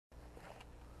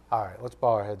All right, let's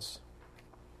bow our heads.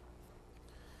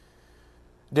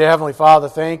 Dear Heavenly Father,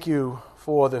 thank you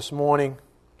for this morning,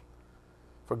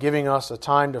 for giving us a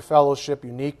time to fellowship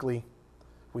uniquely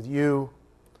with you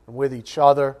and with each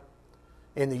other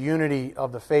in the unity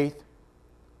of the faith.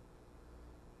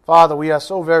 Father, we are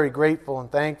so very grateful and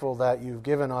thankful that you've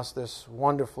given us this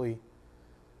wonderfully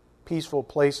peaceful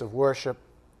place of worship,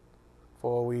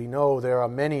 for we know there are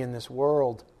many in this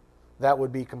world that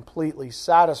would be completely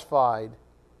satisfied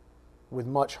with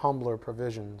much humbler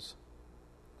provisions.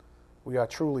 We are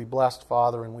truly blessed,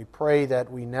 Father, and we pray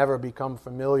that we never become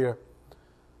familiar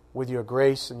with your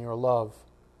grace and your love.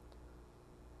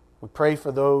 We pray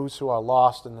for those who are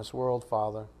lost in this world,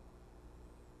 Father,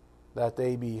 that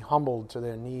they be humbled to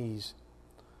their knees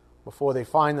before they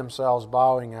find themselves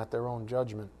bowing at their own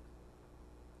judgment.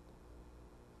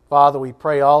 Father, we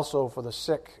pray also for the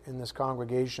sick in this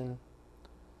congregation,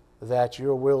 that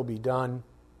your will be done,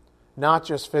 not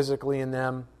just physically in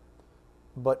them,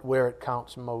 but where it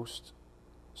counts most,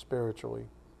 spiritually.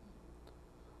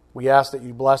 We ask that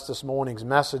you bless this morning's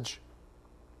message.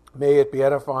 May it be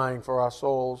edifying for our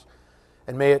souls,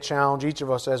 and may it challenge each of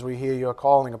us as we hear your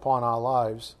calling upon our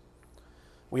lives.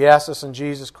 We ask this in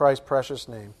Jesus Christ's precious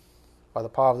name. By the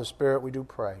power of the Spirit we do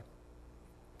pray.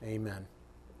 Amen.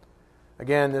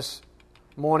 Again, this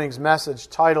morning's message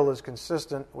title is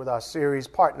consistent with our series,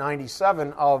 Part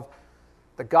 97 of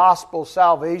the Gospel,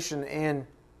 Salvation, and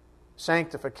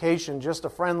Sanctification. Just a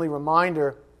friendly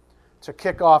reminder to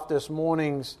kick off this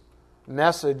morning's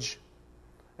message.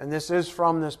 And this is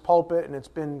from this pulpit, and it's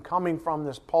been coming from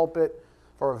this pulpit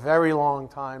for a very long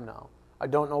time now. I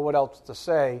don't know what else to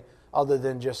say other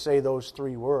than just say those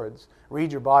three words.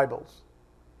 Read your Bibles.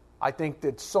 I think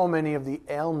that so many of the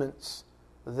ailments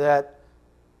that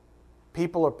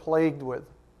people are plagued with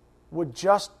would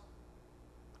just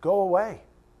go away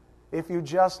if you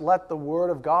just let the Word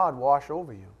of God wash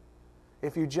over you.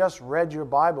 If you just read your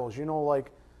Bibles,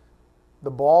 like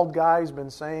the bald guy's been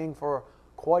saying for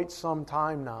quite some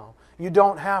time now. You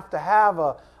don't have to have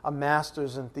a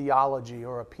master's in theology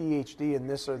or a PhD in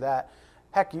this or that.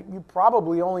 Heck, you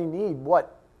probably only need,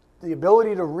 the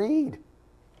ability to read.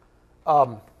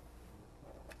 Hello?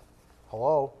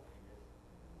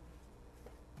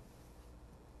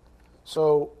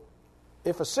 So,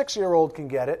 if a 6-year-old can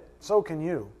get it, so can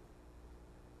you.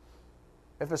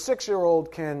 If a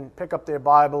 6-year-old can pick up their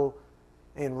Bible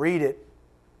and read it,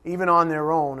 even on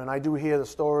their own, and I do hear the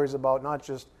stories about not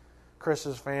just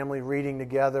Chris's family reading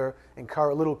together, and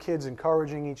little kids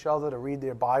encouraging each other to read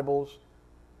their Bibles.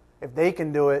 If they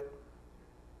can do it,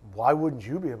 why wouldn't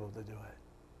you be able to do it?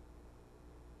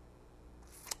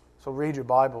 So read your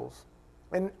Bibles.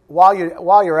 And while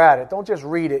you're at it, don't just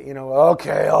read it,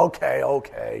 okay.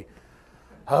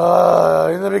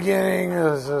 In the beginning.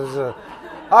 All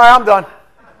right, I'm done.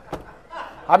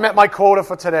 I met my quota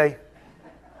for today.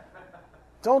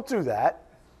 Don't do that.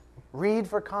 Read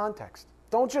for context.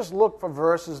 Don't just look for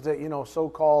verses that,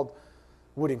 so-called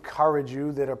would encourage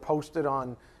you, that are posted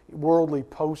on worldly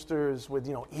posters with,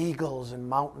 eagles and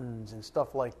mountains and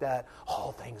stuff like that.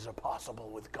 All things are possible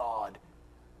with God.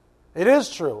 It is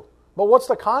true. But what's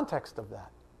the context of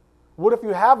that? What if you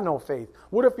have no faith?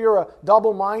 What if you're a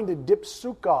double-minded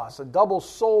dipsukos, a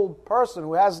double-souled person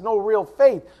who has no real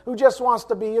faith, who just wants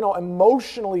to be,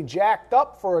 emotionally jacked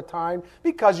up for a time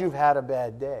because you've had a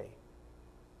bad day?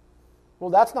 Well,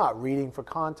 that's not reading for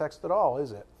context at all,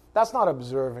 is it? That's not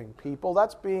observing people.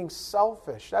 That's being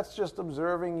selfish. That's just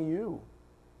observing you.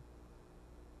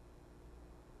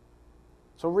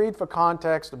 So read for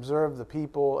context, observe the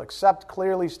people, accept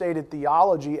clearly stated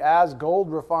theology as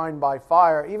gold refined by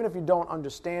fire. Even if you don't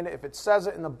understand it, if it says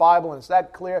it in the Bible and it's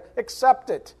that clear,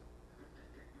 accept it.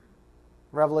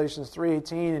 Revelations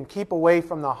 3:18, and keep away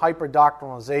from the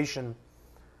hyper-doctrinalization.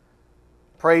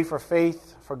 Pray for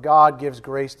faith, for God gives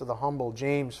grace to the humble.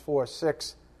 James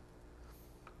 4:6.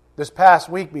 This past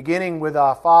week, beginning with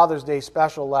our Father's Day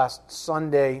special last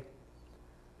Sunday,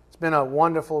 it's been a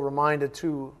wonderful reminder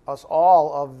to us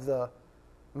all of the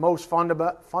most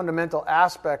fundamental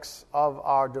aspects of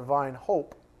our divine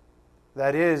hope.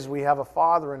 That is, we have a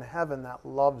Father in heaven that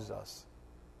loves us.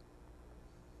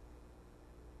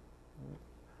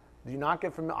 Do you not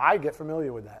get familiar? I get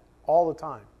familiar with that all the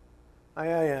time. Oh,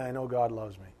 yeah, I know God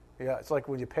loves me. Yeah, it's like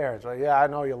with your parents, right? Yeah, I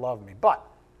know you love me, but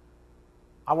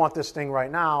I want this thing right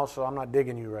now, so I'm not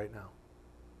digging you right now.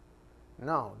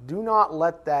 No, do not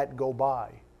let that go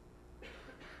by.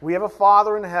 We have a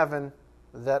Father in heaven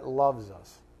that loves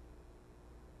us.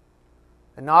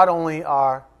 And not only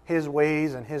are His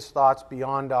ways and His thoughts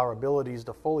beyond our abilities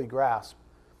to fully grasp,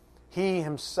 He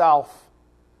Himself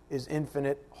is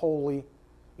infinite, holy,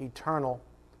 eternal,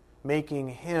 making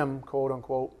him, quote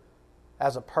unquote,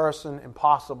 as a person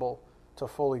impossible to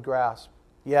fully grasp.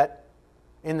 Yet,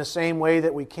 in the same way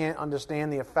that we can't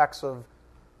understand the effects of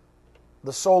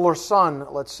the solar sun,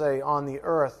 let's say, on the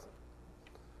earth,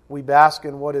 we bask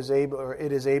in what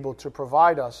it is able to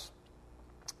provide us.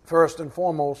 First and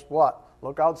foremost, what?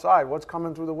 Look outside. What's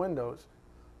coming through the windows?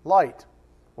 Light.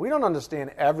 We don't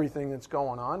understand everything that's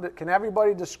going on. Can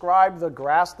everybody describe the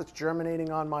grass that's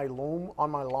germinating on my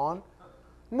lawn?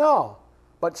 No.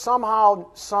 But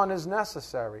somehow sun is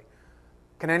necessary.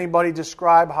 Can anybody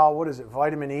describe how,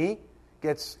 vitamin E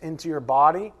gets into your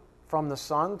body from the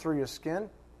sun through your skin?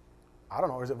 I don't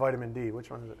know. Or is it vitamin D?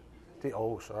 Which one is it? D.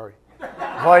 Oh, sorry.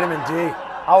 Vitamin D.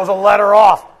 I was a letter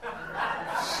off.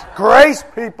 Grace,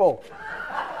 people.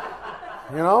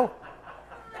 You know?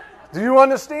 Do you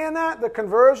understand that? The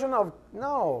conversion of...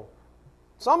 No.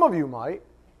 Some of you might,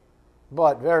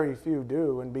 but very few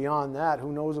do. And beyond that,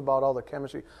 who knows about all the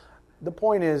chemistry? The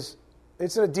point is,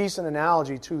 it's a decent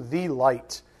analogy to the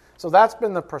light. So that's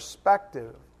been the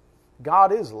perspective.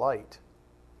 God is light.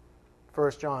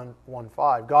 1 John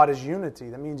 1:5. God is unity.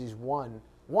 That means He's one.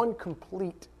 One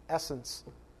complete essence.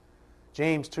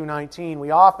 James 2:19.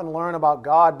 We often learn about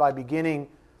God by beginning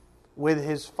with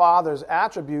His Father's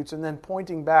attributes and then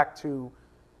pointing back to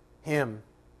Him.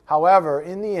 However,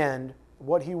 in the end,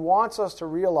 what He wants us to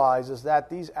realize is that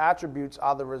these attributes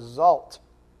are the result,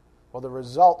 or the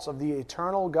results of the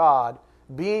eternal God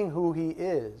being who He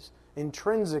is,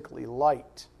 intrinsically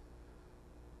light.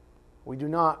 We do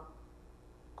not,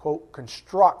 quote,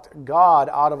 construct God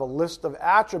out of a list of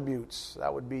attributes.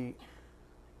 That would be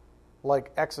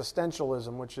like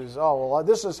existentialism, which is,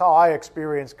 this is how I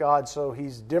experience God, so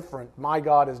He's different. My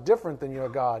God is different than your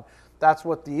God. That's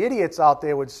what the idiots out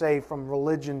there would say from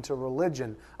religion to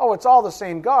religion. Oh, it's all the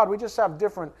same God. We just have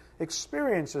different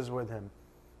experiences with Him.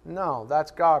 No,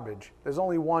 that's garbage. There's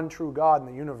only one true God in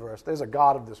the universe. There's a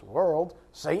God of this world,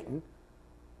 Satan,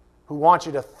 who wants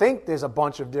you to think there's a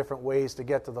bunch of different ways to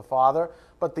get to the Father,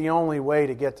 but the only way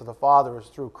to get to the Father is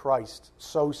through Christ.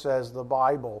 So says the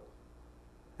Bible.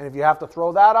 And if you have to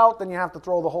throw that out, then you have to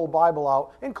throw the whole Bible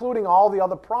out, including all the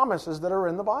other promises that are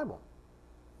in the Bible.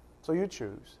 So you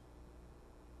choose.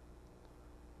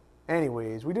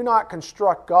 Anyways, we do not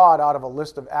construct God out of a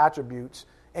list of attributes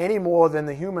any more than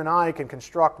the human eye can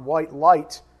construct white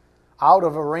light out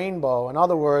of a rainbow. In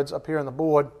other words, up here on the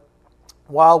board,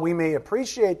 while we may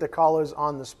appreciate the colors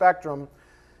on the spectrum,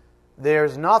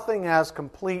 there's nothing as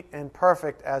complete and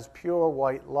perfect as pure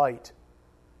white light.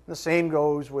 The same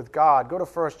goes with God. Go to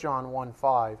 1 John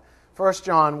 1:5. 1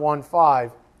 John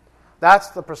 1:5. That's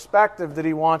the perspective that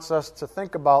he wants us to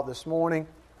think about this morning,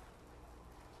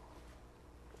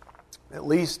 at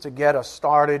least to get us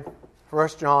started.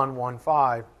 1 John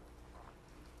 1:5.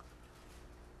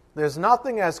 There's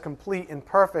nothing as complete and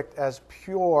perfect as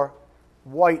pure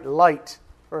white light.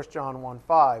 1 John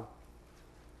 1:5.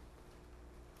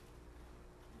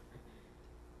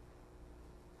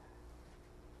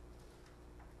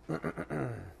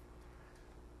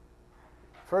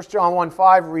 1 John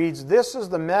 1:5 reads, "This is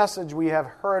the message we have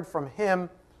heard from Him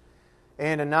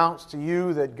and announced to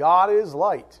you, that God is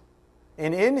light,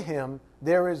 and in Him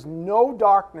there is no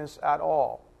darkness at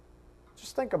all."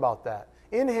 Just think about that.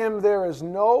 In Him there is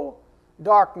no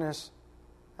darkness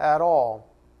at all.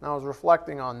 Now, I was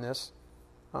reflecting on this.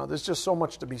 There's just so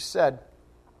much to be said.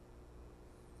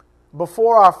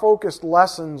 Before our focused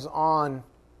lessons on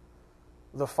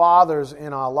the fathers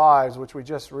in our lives, which we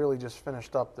just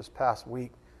finished up this past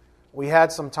week, we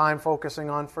had some time focusing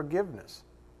on forgiveness,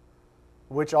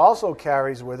 which also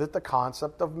carries with it the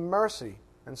concept of mercy.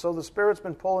 And so the Spirit's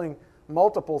been pulling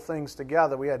multiple things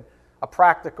together. We had a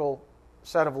practical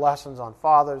set of lessons on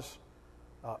fathers,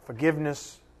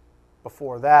 forgiveness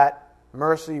before that.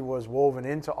 Mercy was woven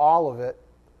into all of it.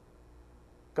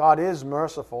 God is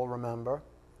merciful, remember.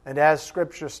 And as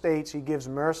Scripture states, He gives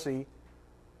mercy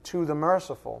to the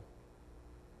merciful.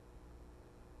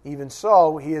 Even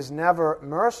so, He is never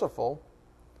merciful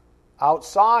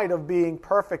outside of being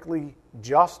perfectly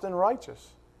just and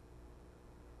righteous.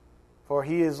 For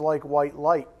He is like white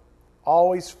light,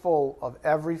 always full of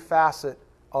every facet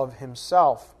of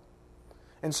Himself.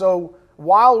 And so,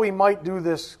 while we might do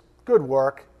this good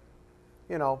work,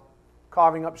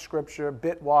 carving up Scripture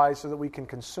bitwise so that we can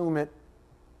consume it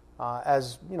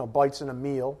as, bites in a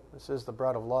meal, this is the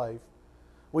bread of life,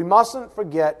 we mustn't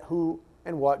forget who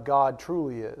and what God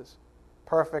truly is.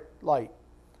 Perfect light.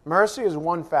 Mercy is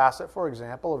one facet, for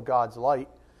example, of God's light.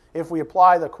 If we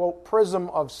apply the, quote, prism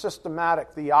of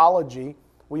systematic theology,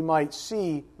 we might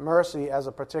see mercy as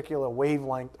a particular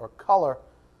wavelength or color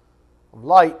of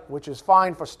light, which is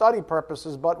fine for study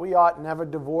purposes, but we ought never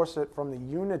divorce it from the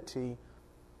unity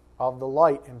of the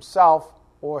light himself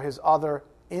or his other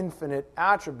infinite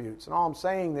attributes. And all I'm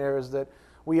saying there is that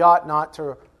we ought not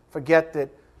to forget that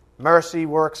mercy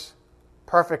works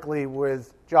perfectly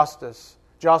with justice.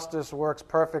 Justice works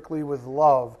perfectly with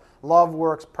love. Love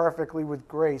works perfectly with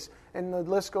grace. And the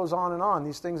list goes on and on.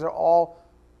 These things are all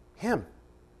him.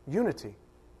 Unity.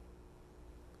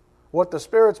 What the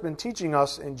Spirit's been teaching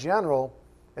us in general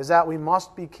is that we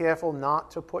must be careful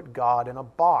not to put God in a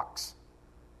box.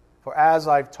 For as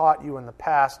I've taught you in the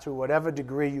past, to whatever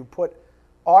degree you put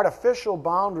artificial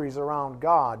boundaries around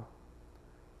God,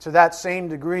 to that same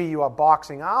degree you are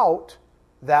boxing out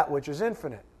that which is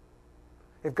infinite.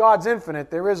 If God's infinite,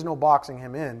 there is no boxing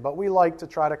him in, but we like to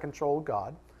try to control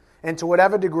God. And to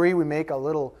whatever degree we make a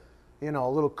little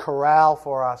corral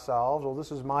for ourselves. Well,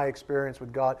 this is my experience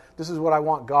with God. This is what I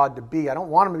want God to be. I don't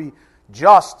want him to be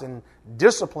just and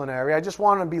disciplinary. I just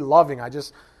want him to be loving. I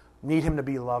just need him to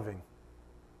be loving.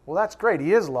 Well, that's great.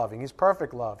 He is loving. He's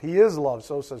perfect love. He is love,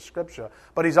 so says Scripture.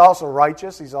 But he's also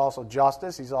righteous. He's also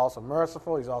justice. He's also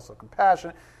merciful. He's also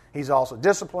compassionate. He's also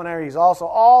disciplinary. He's also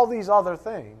all these other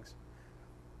things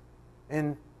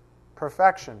in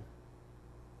perfection.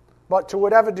 But to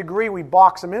whatever degree we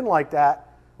box him in like that,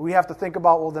 we have to think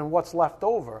about, well, then what's left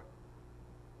over?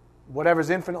 Whatever's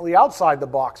infinitely outside the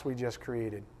box we just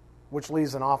created, which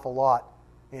leaves an awful lot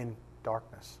in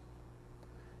darkness.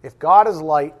 If God is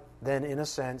light, then in a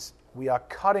sense, we are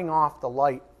cutting off the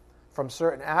light from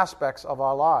certain aspects of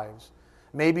our lives.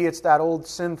 Maybe it's that old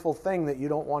sinful thing that you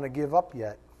don't want to give up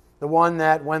yet. The one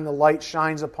that when the light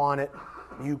shines upon it,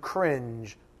 you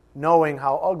cringe, knowing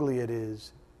how ugly it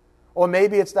is. Or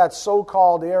maybe it's that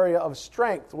so-called area of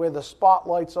strength where the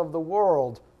spotlights of the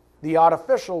world, the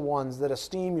artificial ones that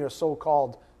esteem your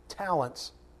so-called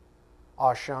talents,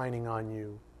 are shining on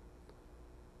you.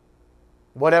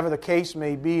 Whatever the case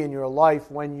may be in your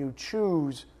life, when you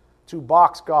choose to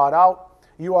box God out,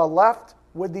 you are left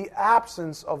with the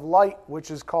absence of light,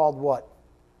 which is called what?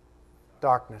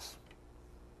 Darkness.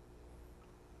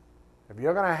 If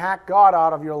you're going to hack God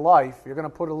out of your life, you're going to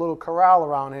put a little corral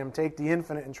around him, take the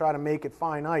infinite and try to make it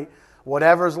finite.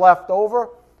 Whatever's left over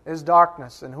is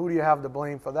darkness. And who do you have to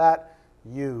blame for that?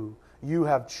 You. You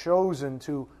have chosen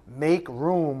to make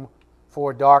room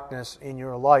for darkness in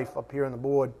your life up here on the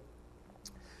board.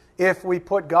 If we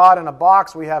put God in a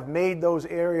box, we have made those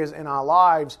areas in our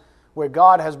lives where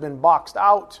God has been boxed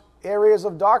out, areas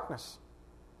of darkness.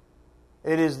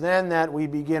 It is then that we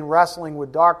begin wrestling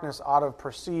with darkness out of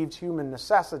perceived human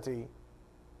necessity.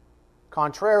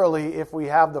 Contrarily, if we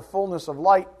have the fullness of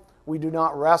light, we do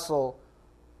not wrestle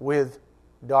with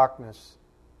darkness.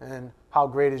 And how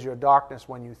great is your darkness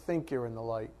when you think you're in the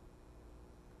light?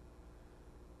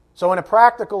 So in a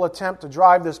practical attempt to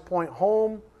drive this point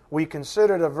home, we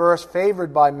considered a verse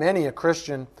favored by many a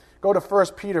Christian. Go to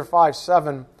 1 Peter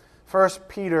 5:7. 1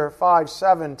 Peter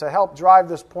 5:7, to help drive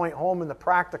this point home in the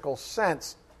practical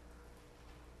sense,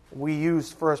 we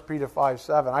used 1 Peter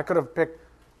 5:7. I could have picked,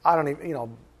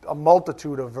 a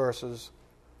multitude of verses.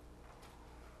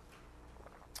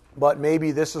 But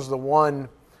maybe this is the one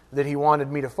that he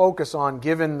wanted me to focus on,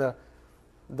 given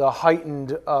the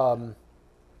heightened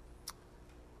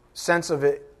sense of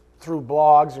it through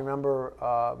blogs. Remember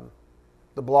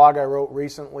the blog I wrote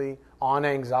recently on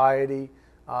anxiety?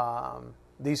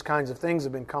 These kinds of things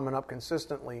have been coming up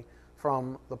consistently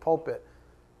from the pulpit.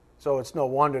 So it's no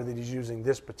wonder that he's using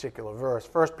this particular verse.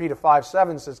 1 Peter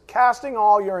 5:7 says, casting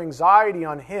all your anxiety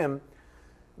on him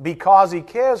because he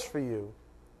cares for you.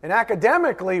 And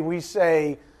academically we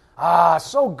say,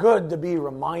 so good to be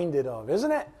reminded of,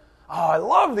 isn't it? Oh, I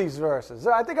love these verses.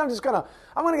 I think I'm going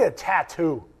to get a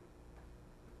tattoo.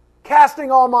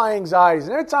 Casting all my anxieties.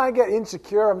 And every time I get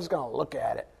insecure, I'm just going to look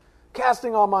at it.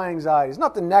 Casting all my anxieties.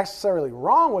 Nothing necessarily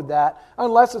wrong with that,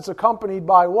 unless it's accompanied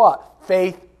by what?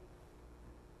 Faith.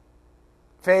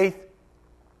 Faith.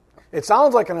 It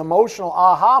sounds like an emotional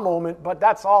aha moment, but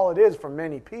that's all it is for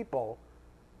many people.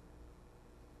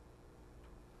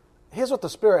 Here's what the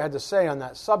Spirit had to say on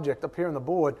that subject up here on the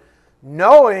board.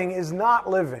 Knowing is not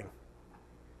living.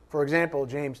 For example,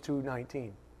 James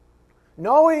 2:19.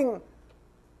 Knowing,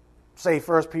 say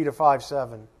 1 Peter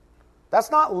 5:7. That's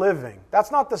not living.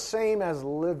 That's not the same as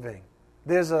living.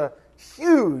 There's a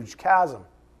huge chasm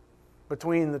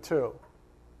between the two.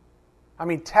 I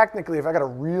mean, technically, if I got a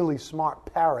really smart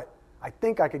parrot, I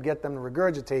think I could get them to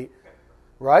regurgitate,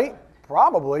 right?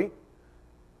 Probably.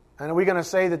 And are we going to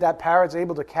say that parrot's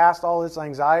able to cast all its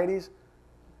anxieties?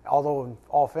 Although, in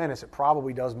all fairness, it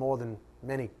probably does more than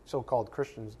many so-called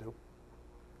Christians do.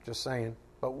 Just saying.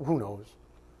 But who knows?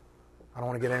 I don't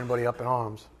want to get anybody up in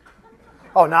arms.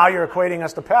 Oh, now you're equating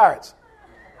us to parrots.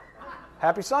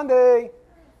 Happy Sunday.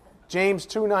 James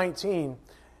 2:19.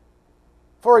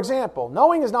 For example,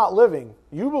 knowing is not living.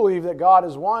 You believe that God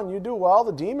is one. You do well.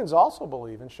 The demons also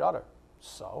believe and shudder.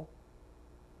 So,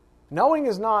 knowing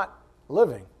is not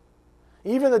living.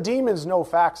 Even the demons know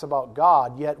facts about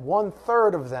God, yet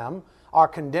 1/3 of them are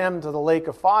condemned to the lake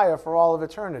of fire for all of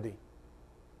eternity.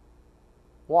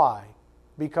 Why?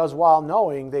 Because while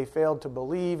knowing, they failed to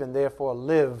believe and therefore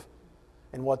live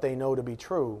in what they know to be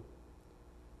true.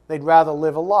 They'd rather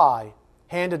live a lie,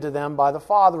 handed to them by the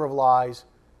father of lies,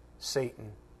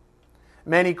 Satan.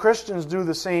 Many Christians do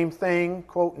the same thing,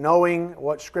 quote, knowing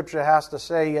what Scripture has to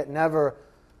say, yet never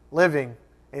living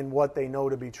in what they know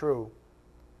to be true.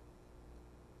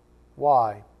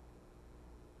 Why?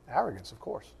 Arrogance, of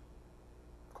course.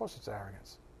 Of course it's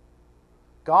arrogance.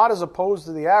 God is opposed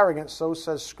to the arrogant, so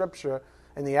says Scripture,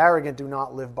 and the arrogant do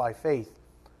not live by faith.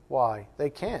 Why? They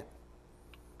can't,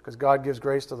 because God gives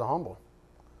grace to the humble.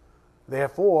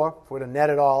 Therefore, if we're to net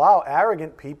it all out,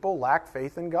 arrogant people lack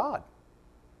faith in God.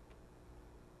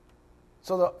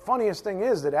 So the funniest thing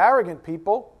is that arrogant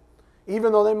people,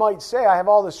 even though they might say, I have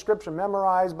all this Scripture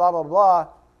memorized, blah, blah, blah,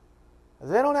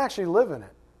 they don't actually live in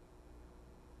it.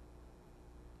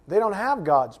 They don't have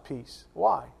God's peace.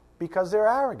 Why? Because they're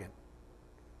arrogant.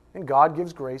 And God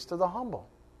gives grace to the humble.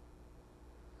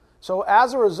 So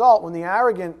as a result, when the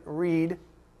arrogant read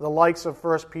the likes of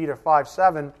 1 Peter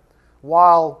 5:7,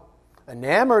 while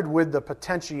enamored with the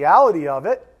potentiality of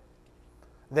it,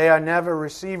 they are never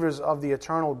receivers of the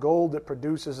eternal gold that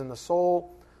produces in the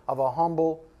soul of a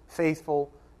humble, faithful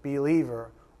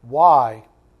believer. Why?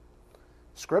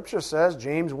 Scripture says,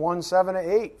 James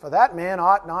 1:7-8, for that man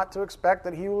ought not to expect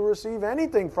that he will receive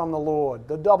anything from the Lord,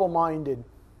 the double-minded,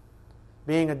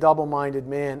 being a double-minded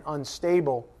man,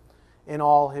 unstable in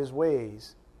all his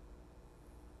ways.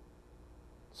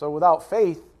 So without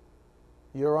faith,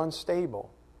 you're unstable.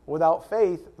 Without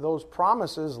faith, those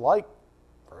promises like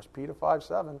 1 Peter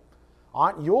 5:7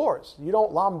 aren't yours. You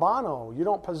don't lambano. You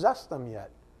don't possess them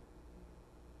yet.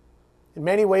 In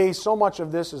many ways, so much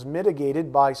of this is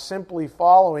mitigated by simply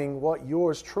following what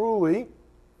yours truly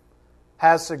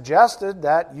has suggested,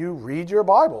 that you read your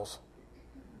Bibles.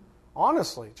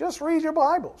 Honestly, just read your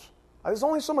Bibles. There's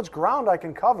only so much ground I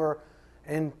can cover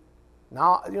in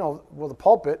now, with a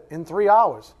pulpit in 3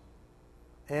 hours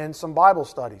and some Bible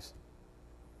studies.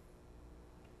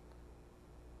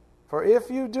 For if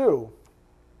you do,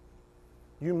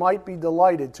 you might be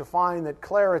delighted to find that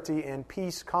clarity and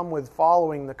peace come with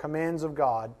following the commands of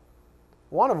God,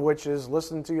 one of which is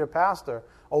listen to your pastor,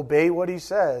 obey what he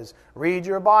says, read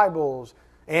your Bibles,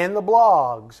 and the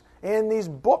blogs, and these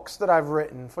books that I've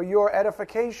written for your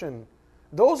edification.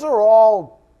 Those are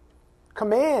all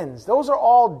commands. Those are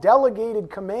all delegated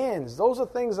commands. Those are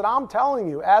things that I'm telling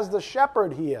you as the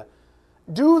shepherd here.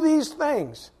 Do these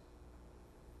things.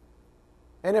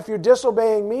 And if you're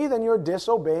disobeying me, then you're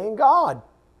disobeying God.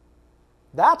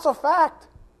 That's a fact.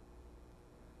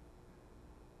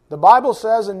 The Bible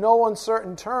says in no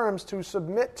uncertain terms to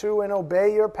submit to and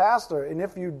obey your pastor. And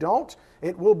if you don't,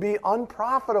 it will be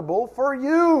unprofitable for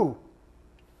you.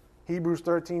 Hebrews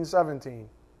 13:17.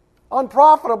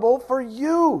 Unprofitable for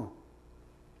you.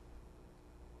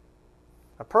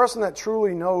 A person that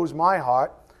truly knows my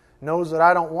heart knows that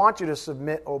I don't want you to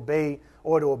submit, obey,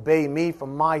 or to obey me for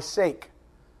my sake.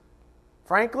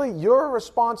 Frankly, you're a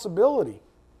responsibility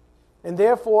and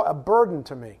therefore a burden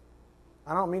to me.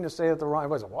 I don't mean to say it the wrong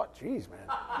way. What? Jeez, man.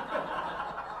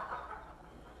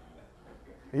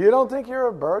 You don't think you're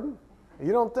a burden?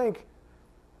 You don't think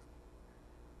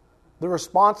the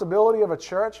responsibility of a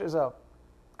church is a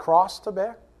cross to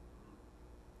bear?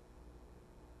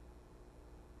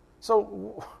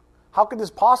 So, how could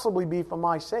this possibly be for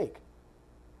my sake?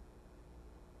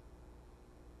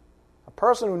 A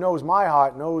person who knows my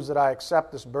heart knows that I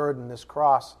accept this burden, this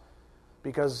cross,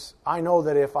 because I know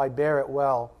that if I bear it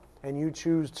well and you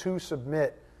choose to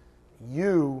submit,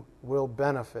 you will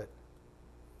benefit.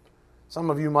 Some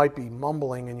of you might be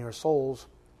mumbling in your souls,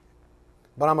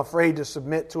 but I'm afraid to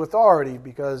submit to authority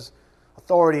because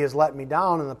authority has let me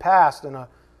down in the past in a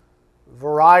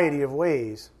variety of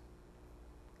ways.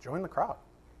 Join the crowd.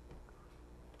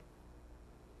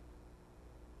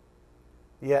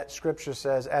 Yet Scripture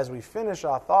says, as we finish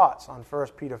our thoughts on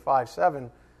 1 Peter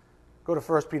 5:7, go to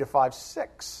 1 Peter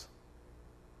 5:6.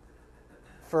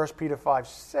 1 Peter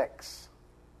 5:6.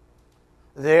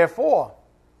 Therefore,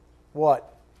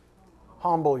 what?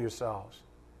 Humble yourselves.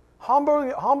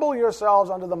 Humble yourselves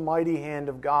under the mighty hand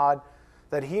of God,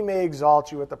 that He may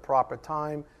exalt you at the proper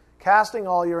time, casting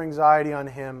all your anxiety on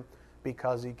Him,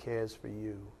 because He cares for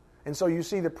you. And so you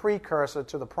see the precursor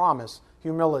to the promise,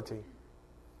 humility.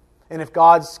 And if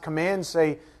God's commands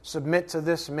say, submit to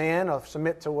this man or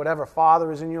submit to whatever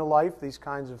father is in your life, these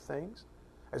kinds of things,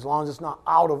 as long as it's not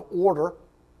out of order.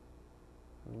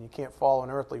 I mean, you can't follow an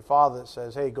earthly father that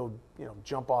says, hey, go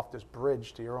jump off this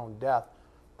bridge to your own death.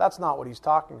 That's not what he's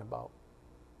talking about.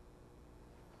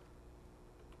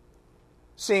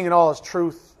 Seeing it all as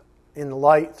truth in the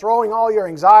light, throwing all your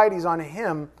anxieties on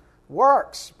him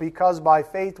works, because by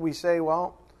faith we say,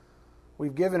 well,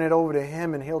 we've given it over to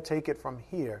him and he'll take it from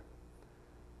here.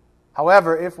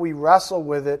 However, if we wrestle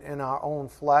with it in our own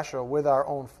flesh or with our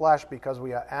own flesh because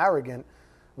we are arrogant,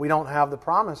 we don't have the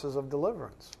promises of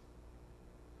deliverance.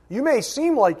 You may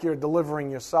seem like you're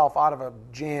delivering yourself out of a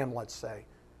jam, let's say,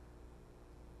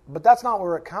 but that's not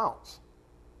where it counts.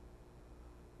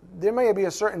 There may be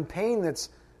a certain pain that's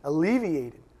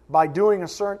alleviated by doing a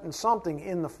certain something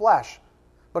in the flesh.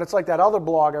 But it's like that other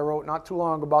blog I wrote not too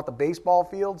long ago about the baseball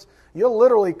fields. You're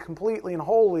literally completely and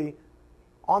wholly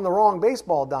on the wrong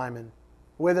baseball diamond,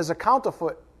 where there's a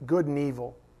counterfeit good and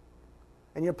evil.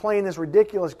 And you're playing this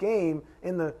ridiculous game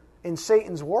in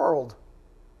Satan's world.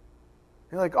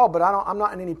 You're like, oh, but I'm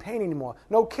not in any pain anymore.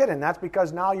 No kidding. That's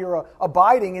because now you're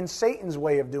abiding in Satan's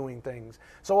way of doing things.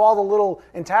 So all the little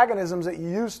antagonisms that you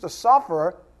used to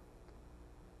suffer,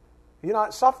 you're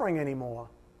not suffering anymore.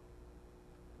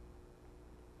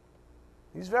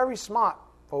 He's very smart,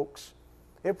 folks.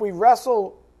 If we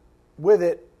wrestle with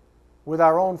it with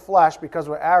our own flesh because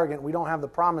we're arrogant, we don't have the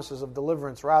promises of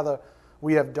deliverance. Rather,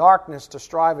 we have darkness to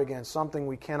strive against, something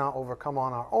we cannot overcome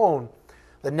on our own.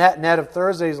 The net of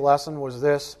Thursday's lesson was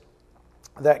this,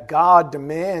 that God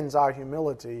demands our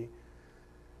humility.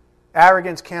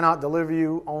 Arrogance cannot deliver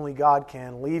you, only God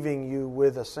can, leaving you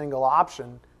with a single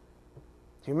option,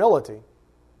 humility.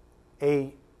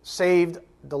 A saved,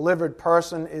 delivered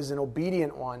person is an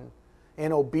obedient one.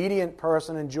 An obedient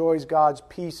person enjoys God's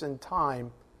peace in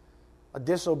time. A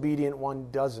disobedient one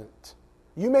doesn't.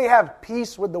 You may have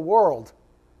peace with the world,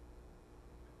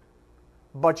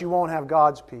 but you won't have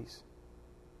God's peace.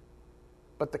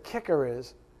 But the kicker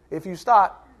is, if you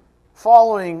start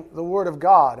following the Word of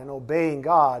God and obeying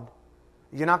God,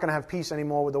 you're not going to have peace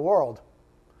anymore with the world.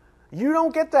 You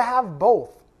don't get to have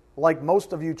both, like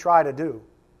most of you try to do.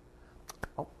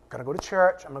 Oh, got to go to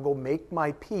church. I'm going to go make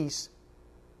my peace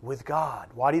with God.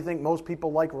 Why do you think most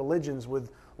people like religions with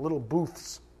little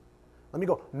booths? Let me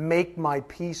go make my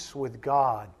peace with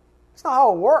God. That's not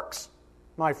how it works,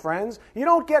 my friends. You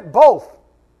don't get both.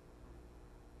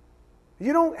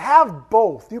 You don't have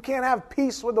both. You can't have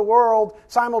peace with the world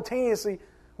simultaneously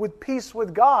with peace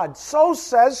with God. So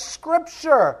says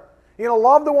Scripture. You're going to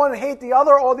love the one and hate the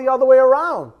other, or the other way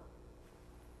around.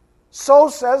 So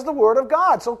says the Word of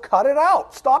God. So cut it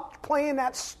out. Stop playing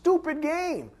that stupid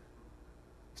game.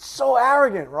 So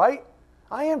arrogant, right?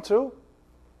 I am too.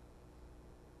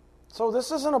 So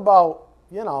this isn't about,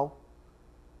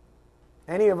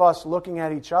 any of us looking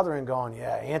at each other and going,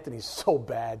 yeah, Anthony's so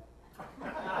bad.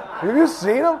 Have you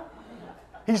seen him?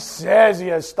 He says he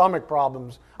has stomach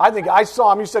problems. I think I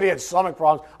saw him. He said he had stomach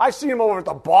problems. I seen him over at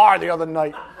the bar the other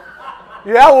night.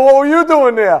 Yeah, well, what were you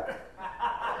doing there?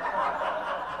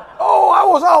 Oh, I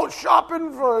was out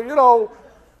shopping for,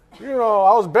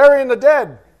 I was burying the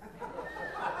dead.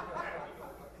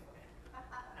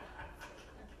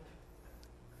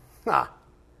 Nah.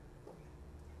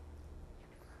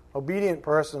 Obedient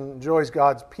person enjoys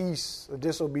God's peace. A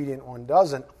disobedient one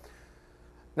doesn't.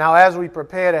 Now, as we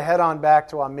prepare to head on back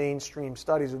to our mainstream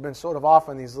studies, we've been sort of off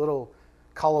on these little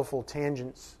colorful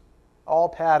tangents, all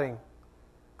padding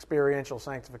experiential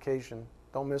sanctification.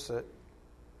 Don't miss it.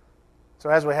 So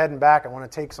as we're heading back, I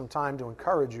want to take some time to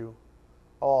encourage you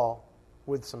all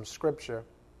with some scripture.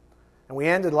 And we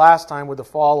ended last time with the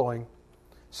following: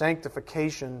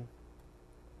 sanctification.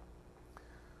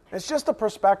 It's just a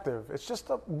perspective. It's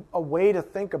just a way to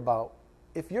think about.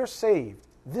 If you're saved,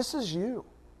 this is you.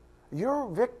 You're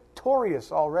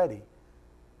victorious already.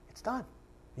 It's done.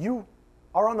 You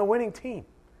are on the winning team.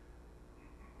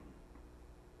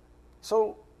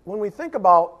 So when we think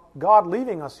about God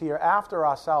leaving us here after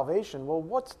our salvation, well,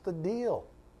 what's the deal?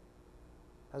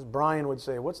 As Brian would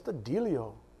say, what's the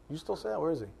dealio? You still say that?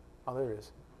 Where is he? Oh, there he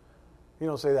is. You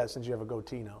don't say that since you have a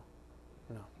goatee now.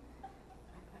 No.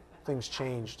 Things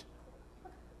changed.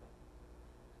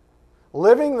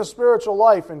 Living the spiritual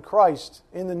life in Christ,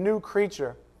 in the new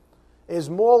creature, is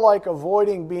more like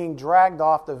avoiding being dragged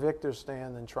off the victor's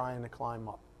stand than trying to climb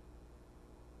up.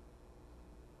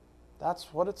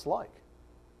 That's what it's like.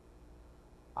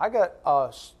 I got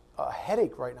a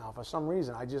headache right now for some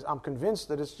reason. I'm convinced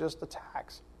that it's just the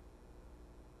tax.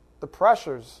 The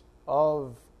pressures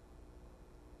of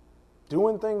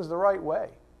doing things the right way.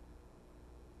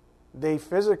 They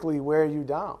physically wear you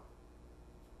down.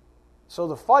 So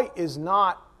the fight is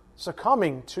not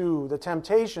succumbing to the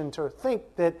temptation to think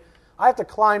that I have to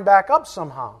climb back up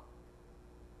somehow.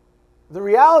 The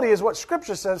reality is what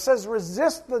Scripture says. It says,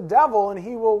 resist the devil and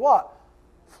he will what?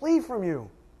 Flee from you.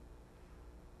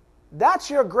 That's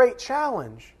your great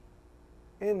challenge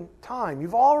in time.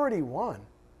 You've already won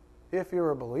if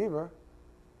you're a believer.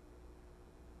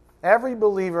 Every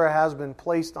believer has been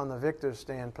placed on the victor's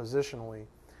stand positionally.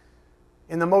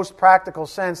 In the most practical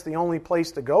sense, the only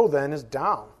place to go then is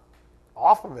down.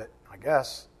 Off of it, I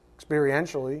guess,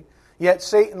 experientially. Yet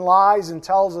Satan lies and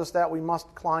tells us that we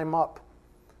must climb up,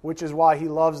 which is why he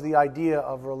loves the idea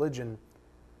of religion,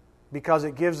 because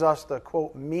it gives us the,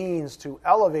 quote, means to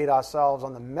elevate ourselves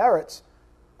on the merits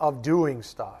of doing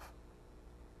stuff.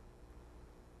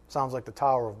 Sounds like the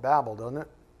Tower of Babel, doesn't it?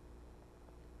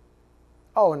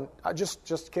 Oh, and just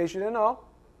in case you didn't know,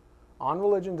 on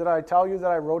religion, did I tell you that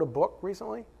I wrote a book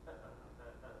recently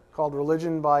called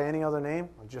Religion by Any Other Name?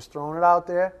 I'm just throwing it out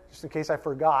there, just in case I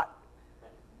forgot.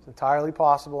 It's entirely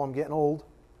possible. I'm getting old.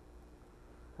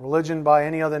 Religion by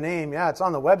Any Other Name. Yeah, it's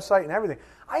on the website and everything.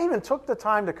 I even took the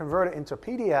time to convert it into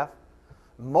PDF,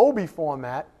 Mobi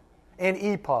format, and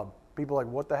EPUB. People are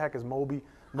like, what the heck is Mobi?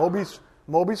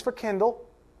 Mobi's for Kindle,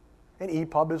 and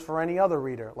EPUB is for any other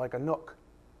reader, like a Nook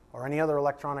or any other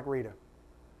electronic reader.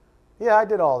 Yeah, I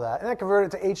did all that. And I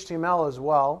converted it to HTML as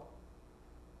well.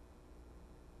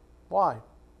 Why?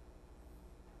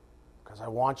 Because I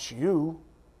want you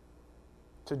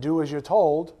to do as you're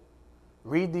told,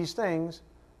 read these things,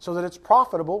 so that it's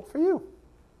profitable for you.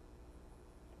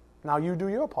 Now you do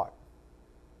your part.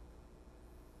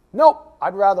 Nope,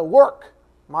 I'd rather work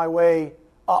my way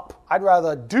up. I'd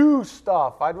rather do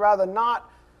stuff. I'd rather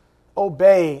not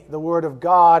obey the Word of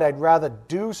God. I'd rather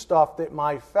do stuff that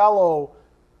my fellow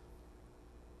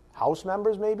house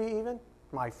members, maybe even,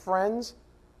 my friends,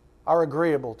 are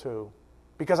agreeable to.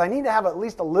 Because I need to have at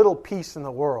least a little peace in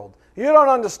the world. You don't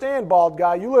understand, bald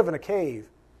guy. You live in a cave.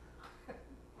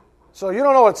 So you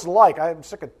don't know what it's like. I'm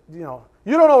sick of, you don't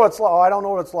know what it's like. Oh, I don't know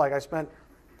what it's like. I spent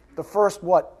the first,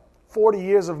 40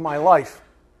 years of my life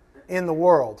in the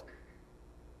world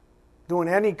doing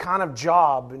any kind of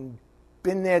job and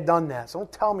been there, done that. So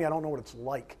don't tell me I don't know what it's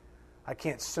like. I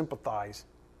can't sympathize.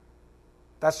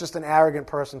 That's just an arrogant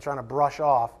person trying to brush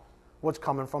off what's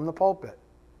coming from the pulpit.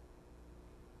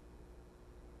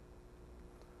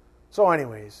 So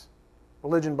anyways,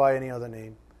 religion by any other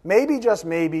name. Maybe, just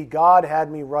maybe, God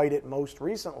had me write it most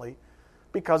recently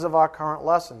because of our current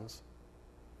lessons.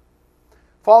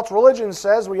 False religion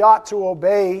says we ought to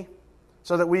obey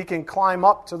so that we can climb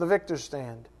up to the victor's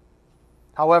stand.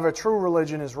 However, true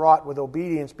religion is wrought with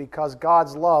obedience because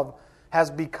God's love has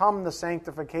become the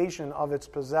sanctification of its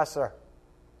possessor.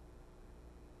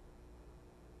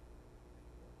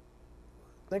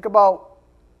 Think about,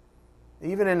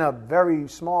 even in a very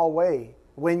small way,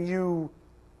 when you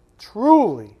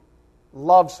truly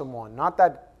love someone, not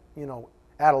that,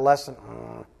 adolescent,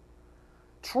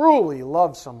 truly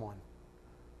love someone,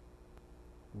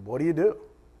 what do?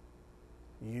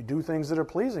 You do things that are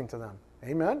pleasing to them.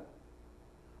 Amen?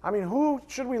 I mean, who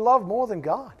should we love more than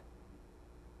God?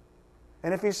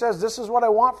 And if He says, this is what I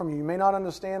want from you, you may not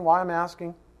understand why I'm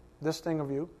asking this thing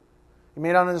of you. You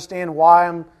may not understand why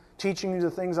I'm teaching you the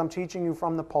things I'm teaching you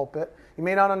from the pulpit. You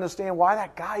may not understand why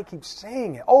that guy keeps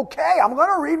saying it. Okay, I'm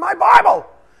going to read my Bible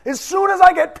as soon as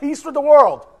I get peace with the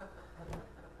world.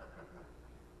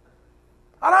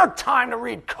 I don't have time to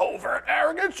read Covert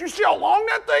Arrogance. You see how long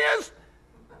that thing is?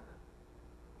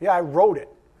 Yeah, I wrote it,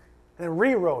 and then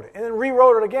rewrote it, and then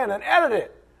rewrote it again, and edited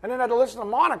it. And then I had to listen to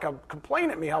Monica complain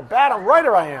at me how bad a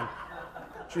writer I am.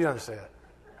 She didn't understand it.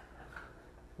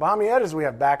 But how many editors we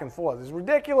have back and forth? It's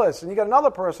ridiculous. And you got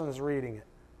another person that's reading it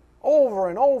over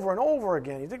and over and over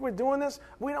again. You think we're doing this?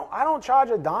 I don't charge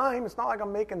a dime. It's not like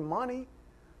I'm making money.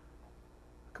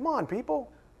 Come on,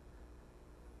 people.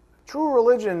 True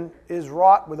religion is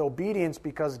wrought with obedience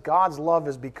because God's love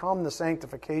has become the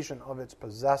sanctification of its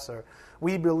possessor.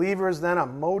 We believers then are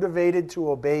motivated to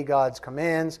obey God's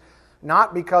commands,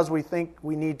 not because we think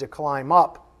we need to climb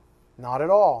up. Not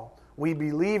at all. We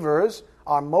believers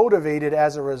are motivated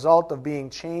as a result of being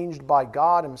changed by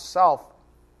God Himself,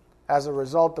 as a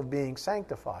result of being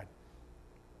sanctified.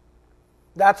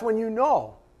 That's when you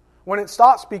know. When it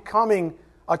starts becoming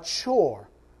a chore,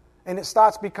 and it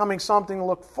starts becoming something to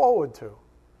look forward to.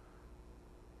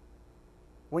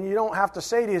 When you don't have to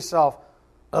say to yourself,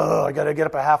 I got to get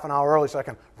up a half an hour early so I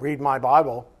can read my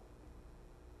Bible.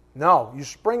 No, you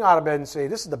spring out of bed and say,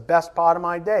 this is the best part of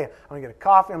my day. I'm going to get a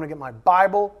coffee, I'm going to get my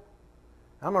Bible,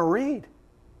 I'm going to read.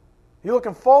 You're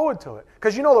looking forward to it.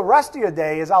 Because you know the rest of your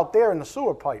day is out there in the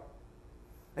sewer pipe.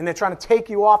 And they're trying to take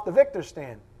you off the victor's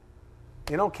stand.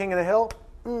 You know, King of the Hill?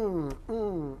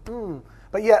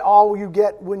 But yet all you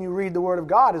get when you read the Word of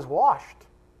God is washed,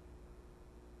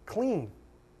 clean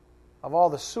of all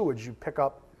the sewage you pick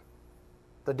up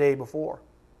the day before.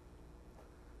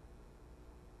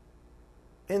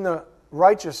 In the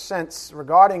righteous sense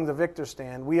regarding the victor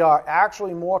stand, we are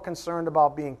actually more concerned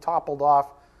about being toppled off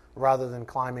rather than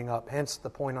climbing up. Hence the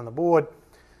point on the board.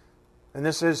 And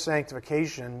this is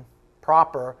sanctification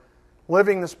proper.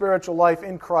 Living the spiritual life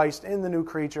in Christ, in the new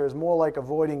creature, is more like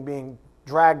avoiding being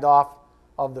dragged off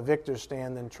of the victor's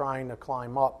stand than trying to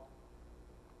climb up.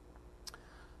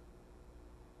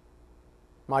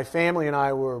 My family and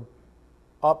I were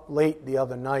up late the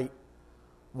other night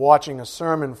watching a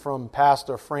sermon from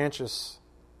Pastor Francis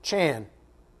Chan.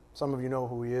 Some of you know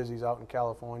who he is. He's out in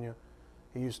California.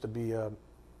 He used to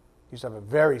have a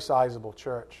very sizable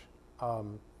church.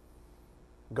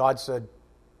 God said,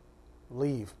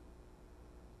 leave.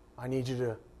 I need you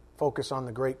to focus on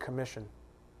the Great Commission.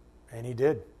 And he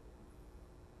did.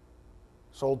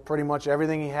 Sold pretty much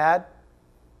everything he had.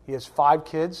 He has 5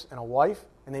 kids and a wife,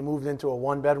 and they moved into a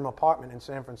 1-bedroom apartment in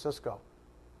San Francisco.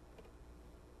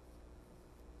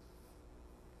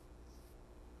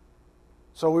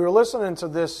 So we were listening to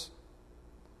this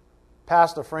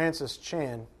Pastor Francis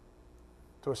Chan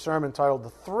to a sermon titled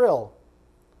The Thrill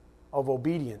of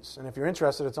Obedience. And if you're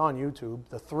interested, it's on YouTube,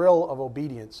 The Thrill of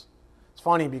Obedience. It's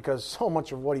funny because so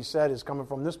much of what he said is coming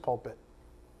from this pulpit.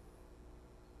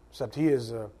 Except he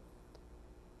is a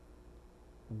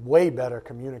way better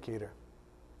communicator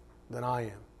than I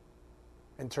am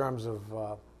in terms of,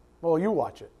 well, you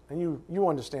watch it and you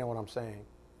understand what I'm saying.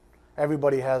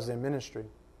 Everybody has their ministry.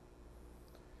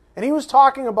 And he was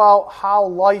talking about how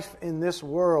life in this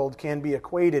world can be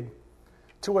equated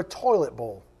to a toilet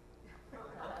bowl.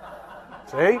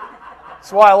 See?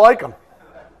 That's why I like him.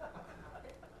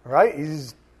 Right?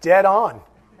 He's dead on.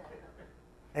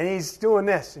 And he's doing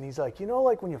this. And he's like, you know,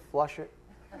 like when you flush it?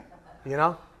 You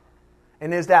know?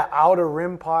 And there's that outer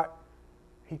rim part.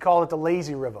 He called it the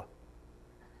lazy river.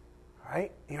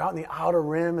 Right? You're out in the outer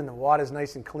rim and the water's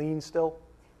nice and clean still.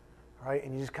 Right?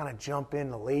 And you just kind of jump in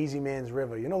the lazy man's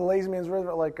river. You know the lazy man's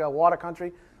river, like water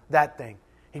country? That thing.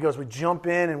 He goes, we jump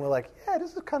in and we're like, yeah,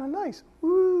 this is kind of nice.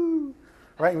 Woo!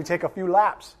 Right? And we take a few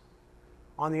laps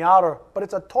on the outer, but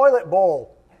it's a toilet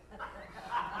bowl.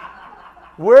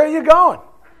 Where are you going?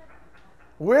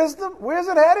 Where's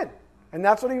it headed? And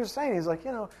that's what he was saying. He's like,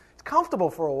 you know, it's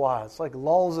comfortable for a while. It's like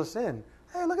lulls us in.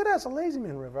 Hey, look at that. It's a lazy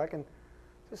man river. I can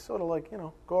just sort of like, you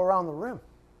know, go around the rim.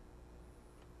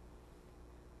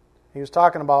 He was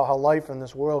talking about how life in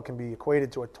this world can be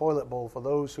equated to a toilet bowl for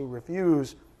those who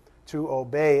refuse to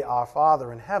obey our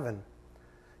Father in heaven.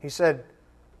 He said,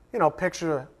 you know,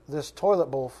 picture this toilet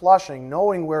bowl flushing,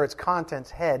 knowing where its contents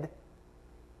head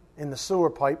in the sewer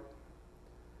pipe.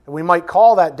 And we might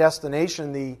call that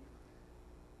destination the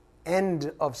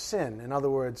end of sin. In other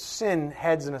words, sin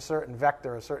heads in a certain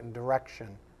vector, a certain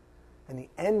direction. And the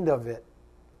end of it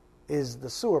is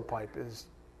the sewer pipe, is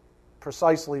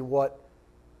precisely what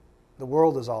the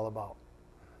world is all about.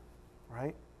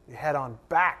 Right? You head on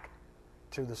back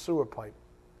to the sewer pipe.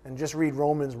 And just read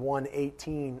Romans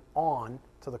 1:18 on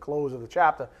to the close of the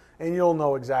chapter, and you'll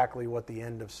know exactly what the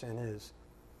end of sin is.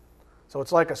 So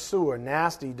it's like a sewer,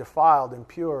 nasty, defiled,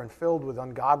 impure, and filled with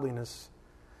ungodliness.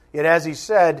 Yet as he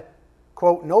said,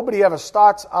 quote, nobody ever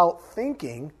starts out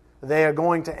thinking they are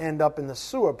going to end up in the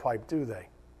sewer pipe, do they?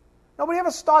 Nobody ever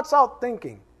starts out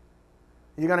thinking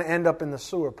you're going to end up in the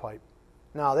sewer pipe.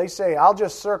 Now, they say, I'll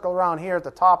just circle around here at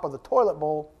the top of the toilet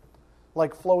bowl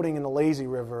like floating in the lazy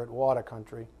river at water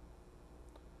country.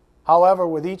 However,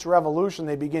 with each revolution,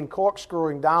 they begin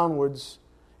corkscrewing downwards,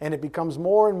 and it becomes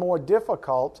more and more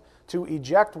difficult to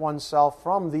eject oneself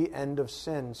from the end of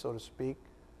sin, so to speak.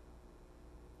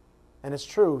 And it's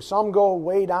true, some go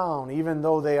way down, even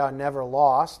though they are never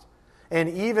lost. And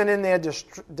even in their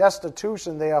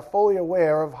destitution, they are fully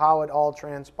aware of how it all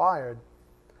transpired.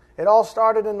 It all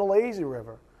started in the lazy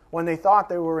river, when they thought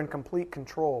they were in complete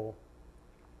control.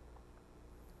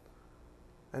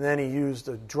 And then he used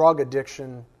a drug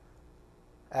addiction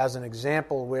as an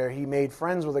example where he made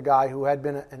friends with a guy who had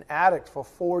been an addict for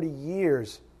 40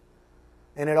 years.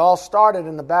 And it all started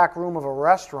in the back room of a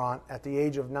restaurant at the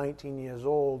age of 19 years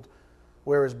old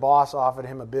where his boss offered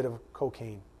him a bit of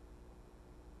cocaine.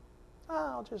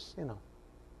 I'll just,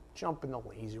 jump in the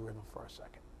lazy river for a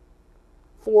second.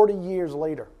 40 years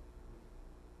later,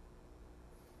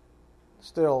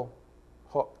 still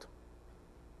hooked.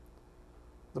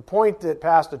 The point that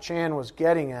Pastor Chan was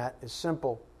getting at is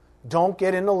simple. Don't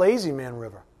get in the lazy man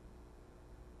river.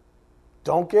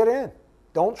 Don't get in.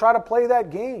 Don't try to play that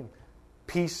game.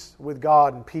 Peace with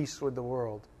God and peace with the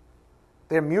world.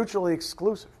 They're mutually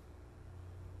exclusive.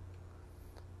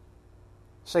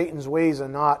 Satan's ways are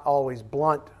not always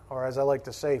blunt, or as I like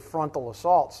to say, frontal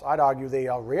assaults. I'd argue they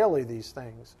are rarely these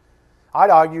things.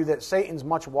 I'd argue that Satan's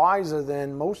much wiser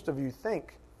than most of you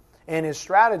think. And his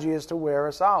strategy is to wear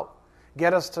us out.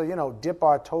 Get us to, dip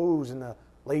our toes in the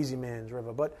lazy man's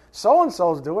river. But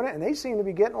so-and-so's doing it, and they seem to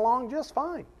be getting along just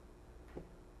fine.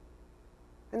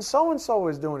 And so-and-so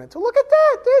is doing it too. Look at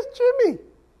that. There's Jimmy.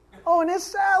 Oh, and there's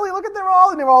Sally. Look at they're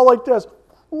all like this.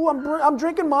 Ooh, I'm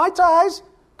drinking Mai Tais.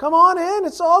 Come on in.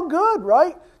 It's all good,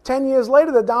 right? 10 years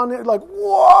later, they're down there like,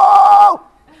 whoa!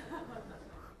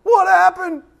 What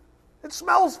happened? It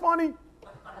smells funny.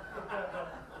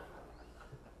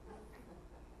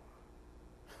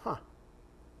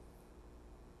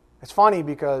 It's funny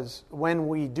because when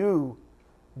we do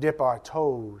dip our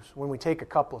toes, when we take a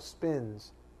couple of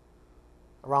spins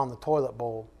around the toilet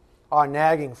bowl, our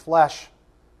nagging flesh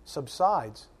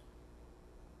subsides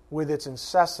with its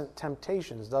incessant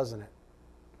temptations, doesn't it?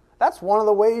 That's one of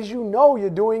the ways you know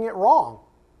you're doing it wrong.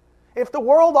 If the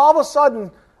world all of a sudden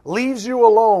leaves you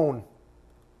alone,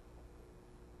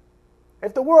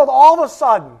 if the world all of a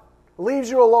sudden leaves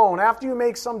you alone after you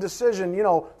make some decision,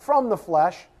 from the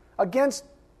flesh, against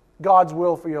God's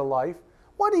will for your life,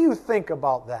 what do you think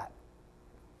about that?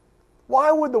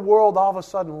 Why would the world all of a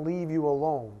sudden leave you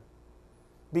alone?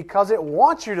 Because it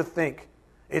wants you to think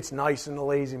it's nice in the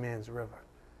lazy man's river.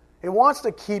 It wants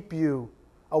to keep you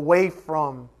away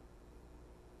from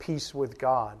peace with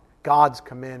God, God's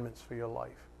commandments for your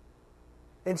life.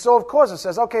 And so, of course, it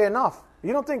says, okay, enough.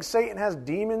 You don't think Satan has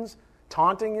demons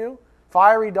taunting you?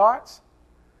 Fiery darts?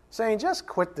 Saying, just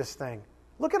quit this thing.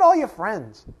 Look at all your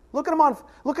friends. Look at it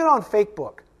on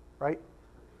Facebook, right?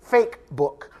 Fake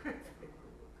book.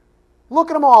 Look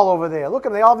at them all over there. Look at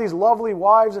them. They all have these lovely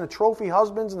wives and the trophy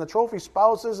husbands and the trophy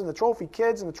spouses and the trophy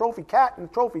kids and the trophy cat and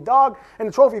the trophy dog and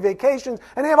the trophy vacations.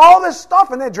 And they have all this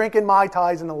stuff and they're drinking Mai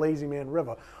Tais in the Lazy Man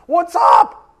River. What's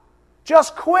up?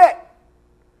 Just quit.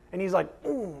 And he's like,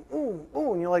 ooh.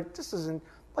 And you're like, this isn't,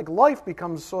 like life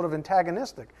becomes sort of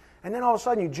antagonistic. And then all of a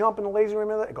sudden you jump in the Lazy Man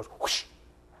River, it goes whoosh.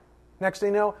 Next thing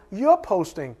you know, you're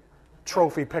posting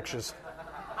trophy pictures.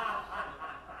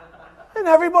 And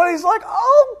everybody's like,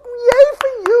 oh, yay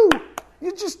for you.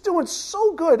 You're just doing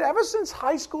so good. Ever since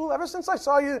high school, ever since I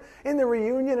saw you in the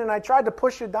reunion and I tried to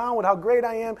push you down with how great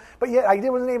I am, but yet I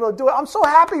wasn't able to do it. I'm so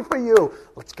happy for you.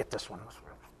 Let's get this one.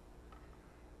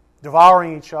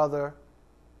 Devouring each other.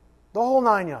 The whole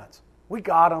 9 yards. We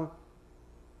got them.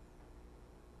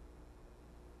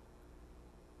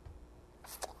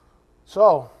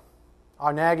 So,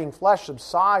 our nagging flesh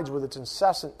subsides with its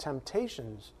incessant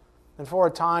temptations. And for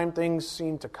a time, things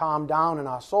seem to calm down in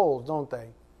our souls, don't they?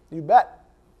 You bet.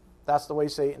 That's the way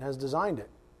Satan has designed it.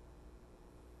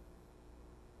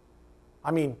 I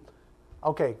mean,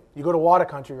 okay, you go to water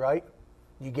country, right?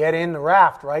 You get in the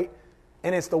raft, right?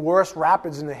 And it's the worst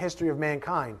rapids in the history of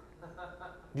mankind.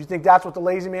 Do you think that's what the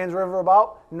Lazy Man's River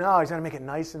about? No, he's going to make it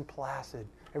nice and placid.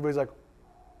 Everybody's like,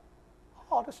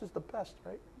 oh, this is the best,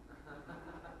 right?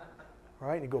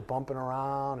 Right? And you go bumping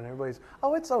around and everybody's,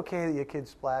 oh, it's okay that your kid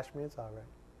splashed me. It's all right.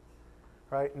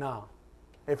 Right? No.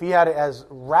 If he had it as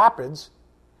rapids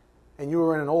and you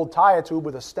were in an old tire tube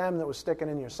with a stem that was sticking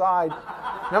in your side,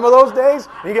 remember those days?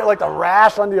 And you get like the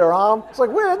rash under your arm. It's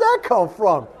like, where did that come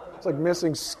from? It's like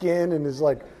missing skin and it's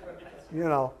like,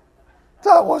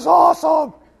 that was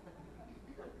awesome.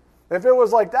 If it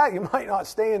was like that, you might not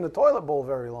stay in the toilet bowl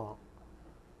very long.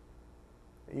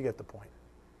 You get the point.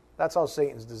 That's how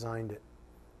Satan's designed it.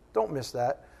 Don't miss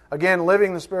that. Again,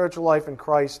 living the spiritual life in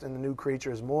Christ and the new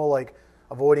creature is more like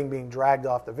avoiding being dragged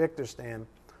off the victor stand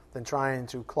than trying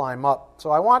to climb up.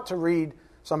 So I want to read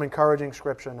some encouraging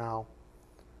scripture now,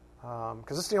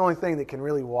 because it's the only thing that can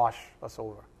really wash us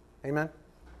over. Amen?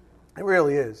 It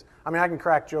really is. I mean, I can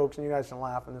crack jokes and you guys can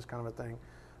laugh and this kind of a thing,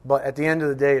 but at the end of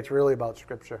the day, it's really about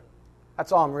scripture.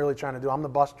 That's all I'm really trying to do. I'm the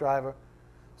bus driver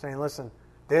saying, listen,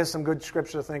 there's some good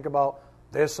scripture to think about.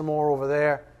 There's some more over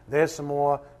there. There's some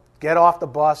more. Get off the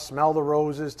bus, smell the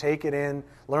roses, take it in,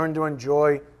 learn to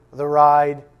enjoy the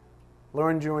ride,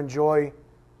 learn to enjoy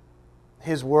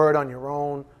His Word on your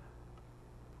own.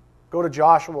 Go to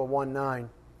Joshua 1:9.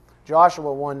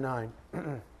 Joshua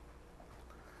 1:9.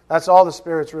 That's all the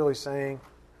Spirit's really saying.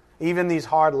 Even these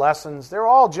hard lessons, they're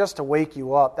all just to wake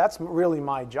you up. That's really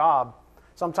my job.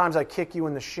 Sometimes I kick you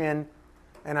in the shin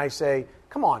and I say,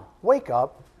 come on, wake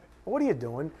up. What are you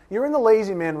doing? You're in the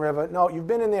Lazy Man River. No, you've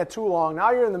been in there too long.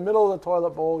 Now you're in the middle of the toilet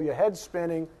bowl. Your head's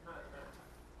spinning.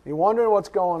 You're wondering what's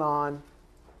going on.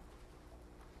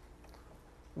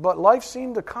 But life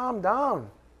seemed to calm down.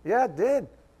 Yeah, it did.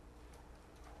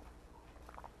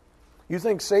 You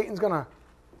think Satan's going to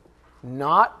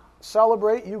not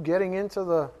celebrate you getting into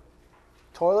the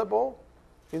toilet bowl?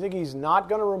 You think He's not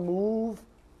going to remove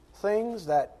things,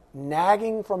 that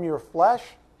nagging from your flesh?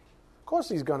 Of course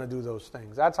He's going to do those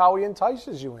things. That's how He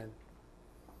entices you in.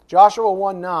 Joshua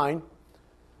 1:9.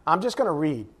 I'm just going to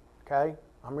read, okay?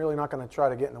 I'm really not going to try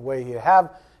to get in the way here. Have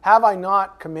I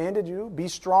not commanded you? Be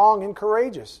strong and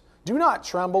courageous. Do not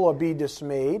tremble or be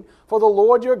dismayed, for the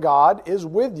Lord your God is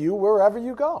with you wherever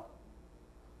you go.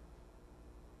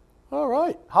 All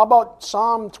right. How about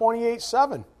Psalm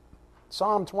 28:7?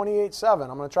 Psalm 28:7.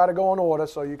 I'm going to try to go in order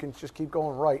so you can just keep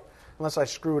going right, unless I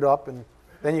screwed up, and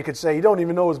then you could say, you don't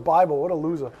even know his Bible. What a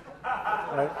loser.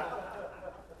 Right?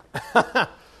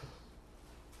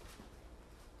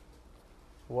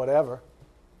 Whatever.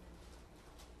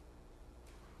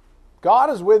 God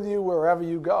is with you wherever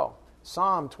you go.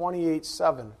 Psalm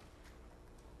 28:7.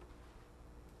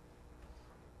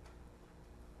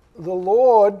 The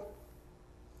Lord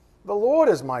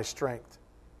is my strength.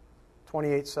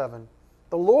 28:7.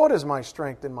 The Lord is my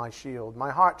strength and my shield. My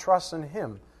heart trusts in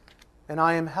Him, and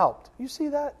I am helped. You see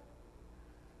that?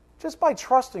 Just by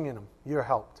trusting in Him, you're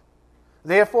helped.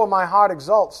 Therefore my heart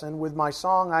exults, and with my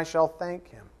song I shall thank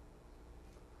Him.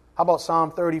 How about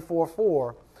Psalm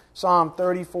 34:4? Psalm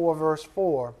 34, verse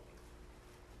 4.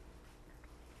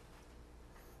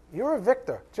 You're a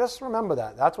victor. Just remember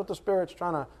that. That's what the Spirit's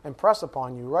trying to impress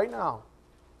upon you right now.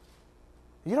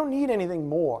 You don't need anything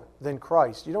more than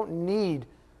Christ. You don't need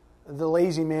the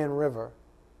lazy man river.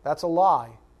 That's a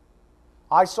lie.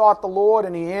 I sought the Lord,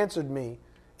 and He answered me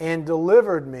and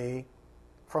delivered me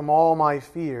from all my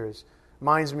fears.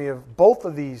 Reminds me of both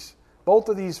of these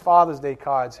Father's Day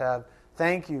cards have,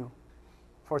 thank you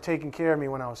for taking care of me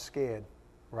when I was scared.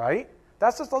 Right?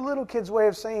 That's just a little kid's way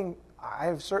of saying, I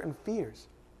have certain fears.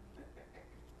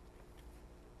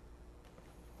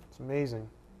 It's amazing.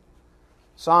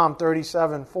 Psalm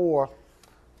 37:4.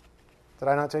 Did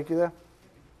I not take you there?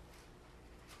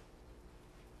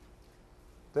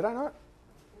 Did I not?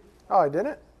 Oh, I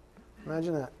didn't?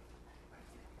 Imagine that.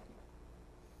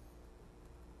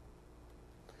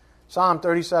 Psalm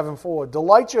 37:4.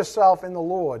 Delight yourself in the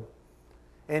Lord,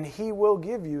 and He will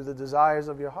give you the desires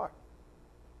of your heart.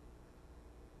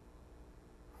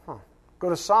 Go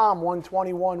to Psalm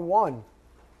 121:1.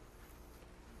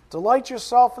 Delight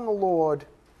yourself in the Lord,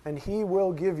 and He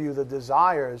will give you the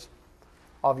desires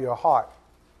of your heart.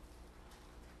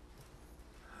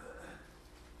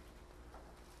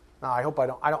 Now, I hope I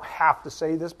don't have to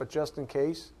say this, but just in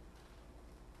case.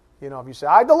 You know, if you say,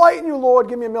 I delight in you, Lord,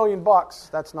 give me $1 million,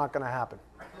 that's not going to happen.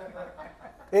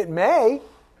 It may,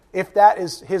 if that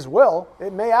is His will,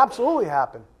 it may absolutely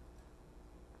happen.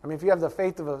 I mean, if you have the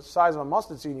faith of the size of a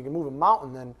mustard seed and you can move a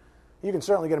mountain, then you can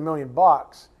certainly get $1 million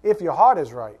if your heart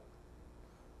is right.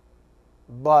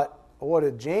 But what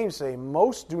did James say?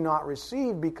 Most do not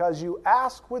receive because you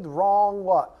ask with wrong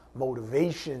what?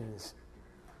 Motivations.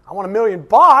 I want $1 million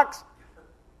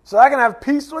so I can have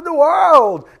peace with the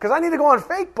world. Because I need to go on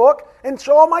Facebook and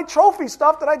show all my trophy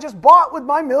stuff that I just bought with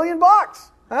my $1 million.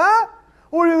 Huh?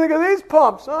 What do you think of these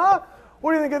pumps? Huh?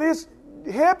 What do you think of these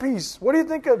hippies? What do you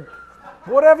think of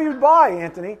whatever you buy,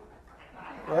 Anthony?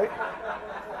 Right?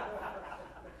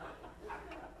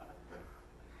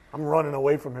 I'm running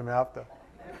away from him after.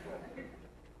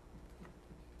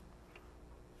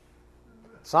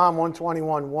 Psalm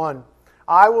 121:1.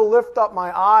 I will lift up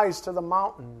my eyes to the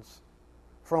mountains.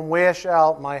 From where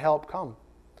shall my help come?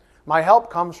 My help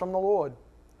comes from the Lord,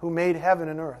 who made heaven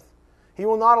and earth. He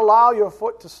will not allow your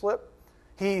foot to slip.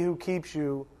 He who keeps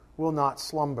you will not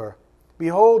slumber.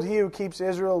 Behold, He who keeps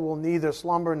Israel will neither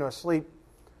slumber nor sleep.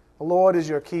 The Lord is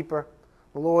your keeper.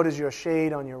 The Lord is your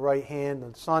shade on your right hand.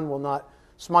 The sun will not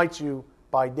smite you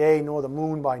by day, nor the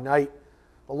moon by night.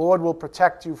 The Lord will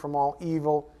protect you from all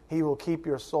evil. He will keep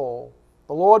your soul.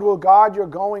 The Lord will guard your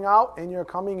going out and your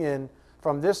coming in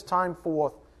from this time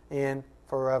forth and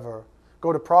forever.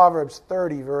 Go to Proverbs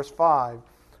 30, verse 5.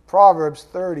 Proverbs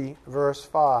 30, verse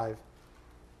 5.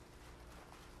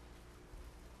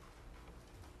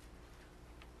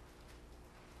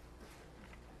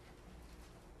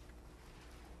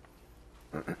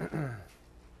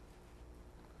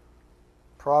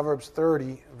 Proverbs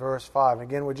 30, verse 5.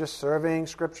 Again, we're just surveying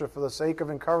Scripture for the sake of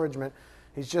encouragement.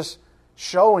 He's just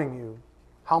showing you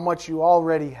how much you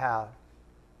already have.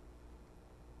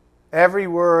 Every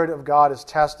word of God is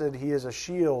tested. He is a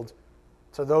shield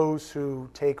to those who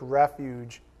take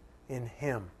refuge in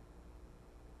Him.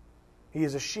 He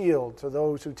is a shield to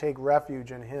those who take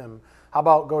refuge in Him. How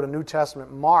about go to New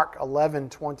Testament, Mark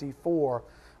 11:24.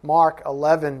 Mark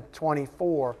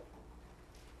 11:24.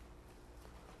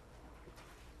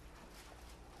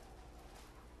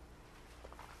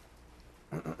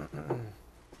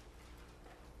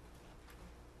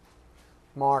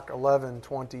 Mark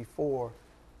 11:24.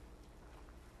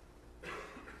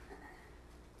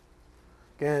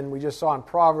 Again, we just saw in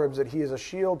Proverbs that he is a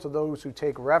shield to those who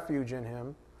take refuge in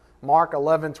him. Mark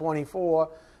 11:24.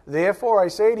 Therefore I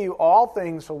say to you, all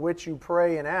things for which you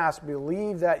pray and ask,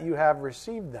 believe that you have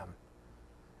received them,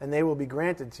 and they will be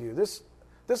granted to you. This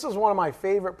is one of my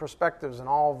favorite perspectives in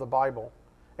all of the Bible.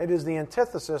 It is the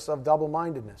antithesis of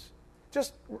double-mindedness.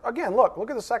 Just, again, look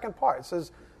at the second part. It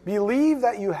says, believe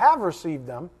that you have received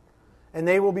them, and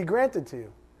they will be granted to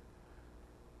you.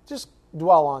 Just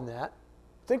dwell on that.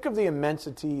 Think of the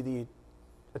immensity, the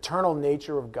eternal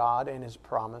nature of God and His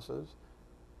promises.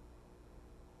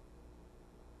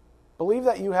 Believe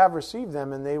that you have received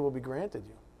them, and they will be granted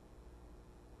you.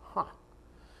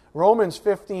 Romans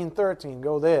 15:13.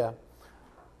 Go there.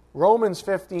 Romans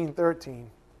 15:13.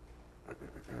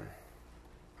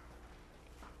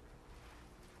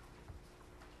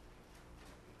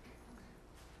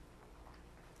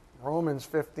 Romans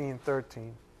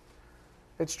 15:13.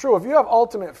 It's true. If you have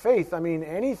ultimate faith,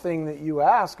 anything that you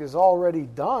ask is already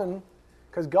done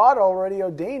because God already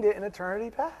ordained it in eternity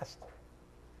past.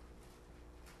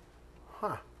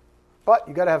 But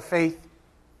you got to have faith.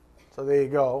 So there you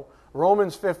go.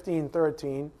 Romans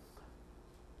 15:13.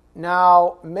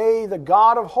 Now may the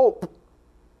God of hope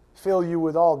fill you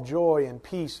with all joy and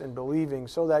peace in believing,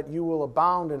 so that you will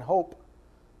abound in hope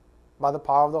by the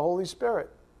power of the Holy Spirit.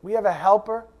 We have a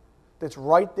helper that's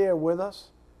right there with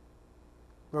us,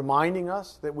 reminding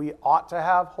us that we ought to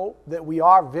have hope, that we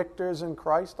are victors in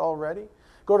Christ already.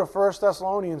 Go to 1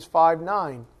 Thessalonians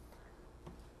 5:9.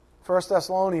 1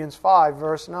 Thessalonians 5,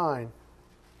 verse 9.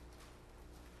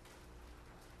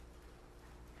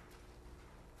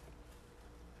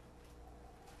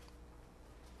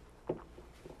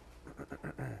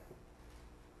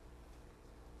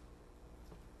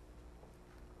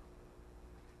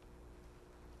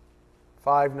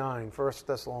 Five 9, 1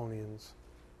 Thessalonians.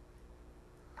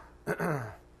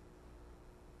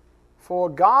 For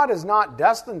God has not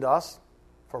destined us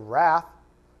for wrath,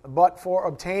 but for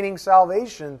obtaining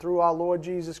salvation through our Lord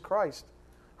Jesus Christ,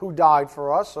 who died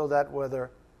for us, so that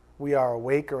whether we are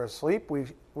awake or asleep, we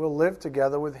will live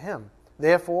together with Him.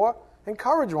 Therefore,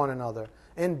 encourage one another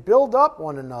and build up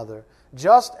one another,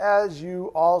 just as you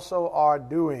also are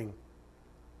doing.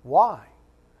 Why?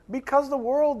 Because the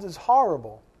world is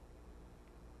horrible.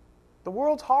 The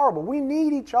world's horrible. We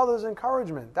need each other's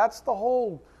encouragement. That's the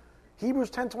whole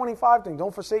Hebrews 10:25 thing.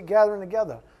 Don't forsake gathering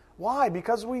together. Why?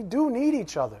 Because we do need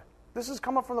each other. This has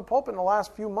come up from the pulpit in the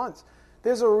last few months.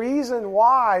 There's a reason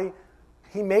why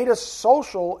He made us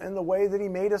social in the way that He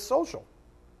made us social.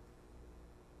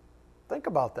 Think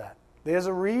about that. There's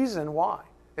a reason why.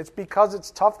 It's because it's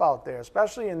tough out there,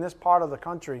 especially in this part of the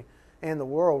country and the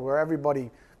world where everybody,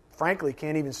 frankly,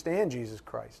 can't even stand Jesus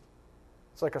Christ.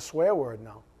 It's like a swear word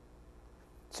now.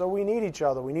 So we need each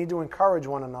other. We need to encourage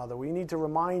one another. We need to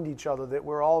remind each other that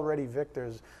we're already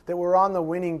victors, that we're on the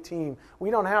winning team.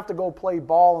 We don't have to go play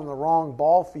ball in the wrong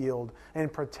ball field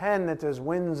and pretend that there's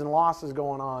wins and losses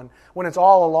going on when it's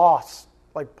all a loss.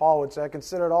 Like Paul would say, I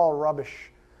consider it all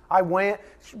rubbish.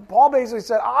 Paul basically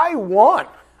said, I won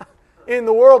in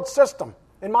the world system.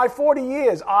 In my 40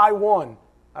 years, I won.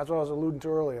 That's what I was alluding to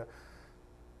earlier.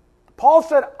 Paul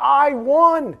said, I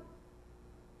won.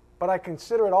 But I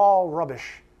consider it all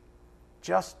rubbish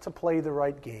just to play the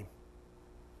right game,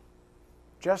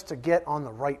 just to get on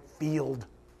the right field.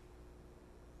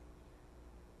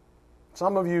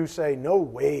 Some of you say, no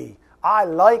way, I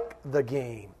like the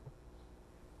game.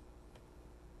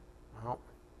 Well,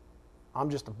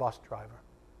 I'm just a bus driver.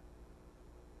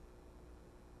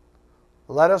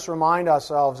 Let us remind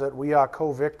ourselves that we are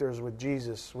co-victors with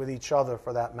Jesus, with each other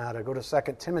for that matter. Go to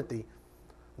 2 Timothy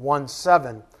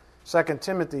 1:7. 2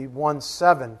 Timothy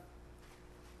 1:7.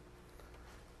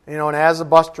 And as a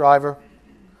bus driver,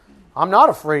 I'm not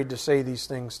afraid to say these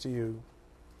things to you.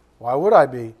 Why would I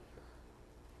be?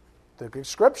 The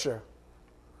Scripture.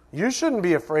 You shouldn't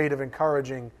be afraid of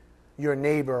encouraging your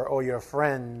neighbor or your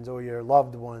friends or your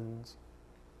loved ones,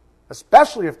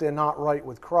 especially if they're not right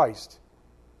with Christ.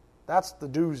 That's the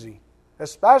doozy.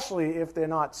 Especially if they're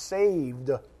not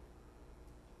saved.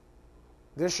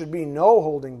 There should be no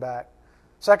holding back.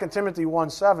 2 Timothy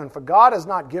 1:7, for God has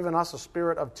not given us a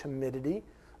spirit of timidity,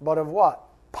 but of what?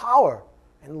 Power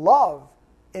and love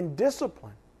and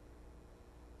discipline.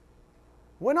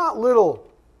 We're not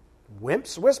little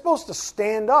wimps. We're supposed to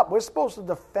stand up. We're supposed to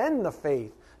defend the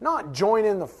faith, not join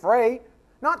in the fray,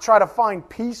 not try to find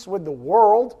peace with the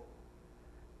world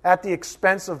at the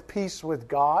expense of peace with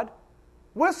God.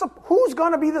 Who's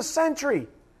going to be the sentry?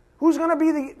 Who's going to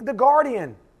be the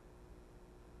guardian?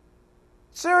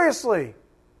 Seriously.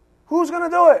 Who's going to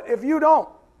do it if you don't?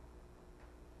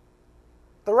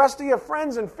 The rest of your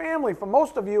friends and family, for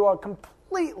most of you, are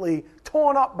completely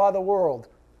torn up by the world.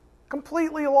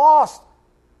 Completely lost.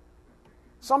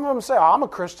 Some of them say, I'm a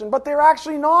Christian, but they're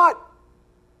actually not.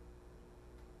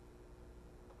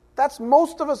 That's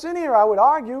most of us in here, I would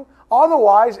argue.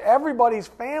 Otherwise, everybody's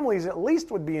families at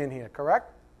least would be in here,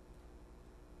 correct?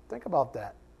 Think about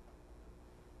that.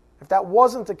 If that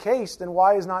wasn't the case, then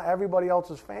why is not everybody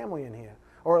else's family in here?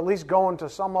 Or at least going to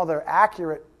some other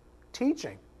accurate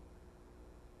teaching?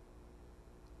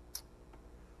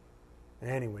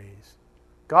 Anyways,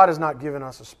 God has not given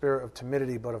us a spirit of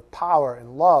timidity, but of power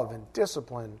and love and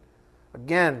discipline.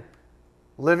 Again,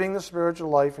 living the spiritual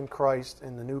life in Christ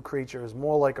in the new creature is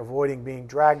more like avoiding being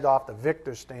dragged off the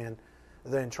victor's stand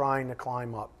than trying to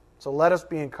climb up. So let us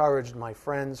be encouraged, my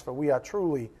friends, for we are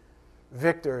truly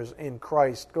victors in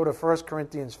Christ. Go to 1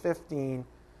 Corinthians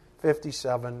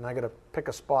 15:57. I got to pick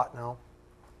a spot now.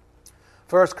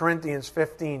 1 Corinthians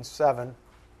 15:7.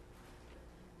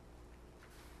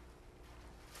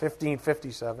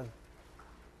 15:57.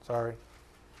 Sorry.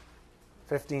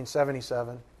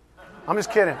 15:77. I'm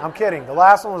just kidding. I'm kidding. The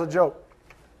last one was a joke.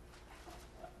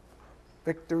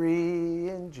 Victory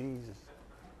in Jesus.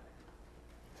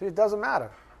 See, it doesn't matter.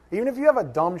 Even if you have a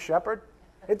dumb shepherd,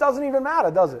 it doesn't even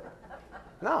matter, does it?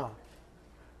 No.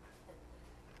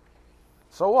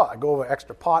 So what? I go over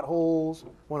extra potholes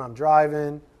when I'm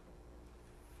driving,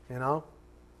 you know?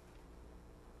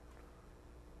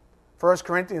 1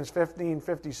 Corinthians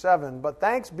 15:57, but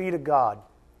thanks be to God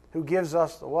who gives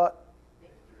us the what?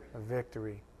 A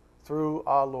victory through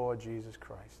our Lord Jesus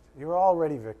Christ. You're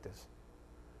already victors.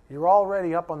 You're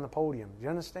already up on the podium. Do you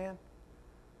understand?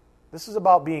 This is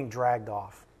about being dragged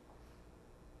off.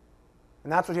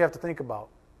 And that's what you have to think about.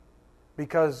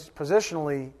 Because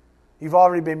positionally, you've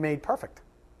already been made perfect.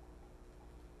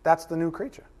 That's the new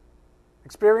creature.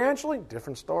 Experientially,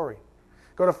 different story.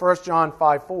 Go to 1 John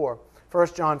 5:4.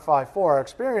 1 John 5:4. Our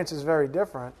experience is very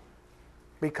different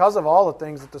because of all the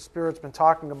things that the Spirit's been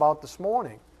talking about this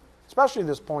morning, especially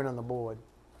this point on the board.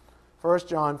 1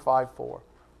 John 5:4.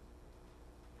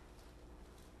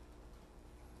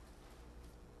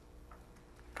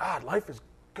 God, life is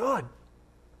good.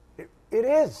 It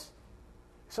is.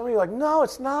 Some of you are like, no,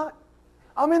 it's not.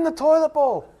 I'm in the toilet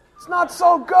bowl. It's not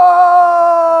so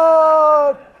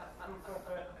good.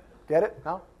 Get it?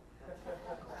 No?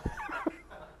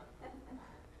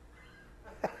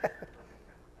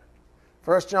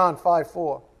 1 John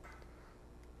 5:4.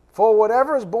 For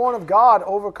whatever is born of God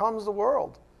overcomes the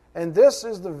world. And this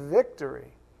is the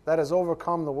victory that has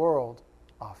overcome the world,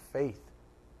 our faith.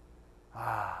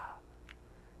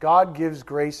 God gives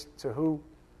grace to who?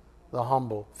 The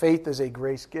humble. Faith is a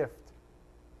grace gift.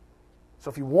 So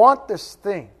if you want this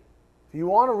thing, if you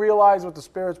want to realize what the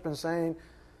Spirit's been saying,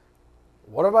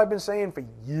 what have I been saying for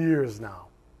years now?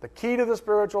 The key to the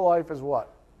spiritual life is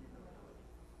what?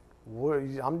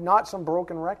 I'm not some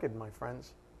broken record, my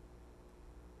friends.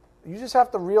 You just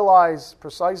have to realize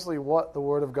precisely what the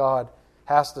Word of God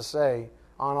has to say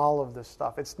on all of this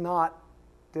stuff. It's not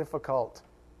difficult.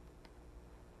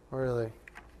 Really.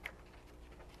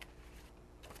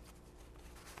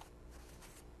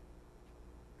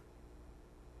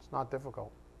 It's not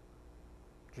difficult.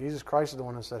 Jesus Christ is the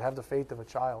one who said, have the faith of a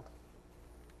child.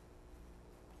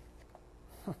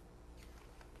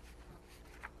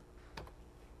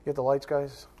 Get the lights,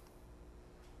 guys.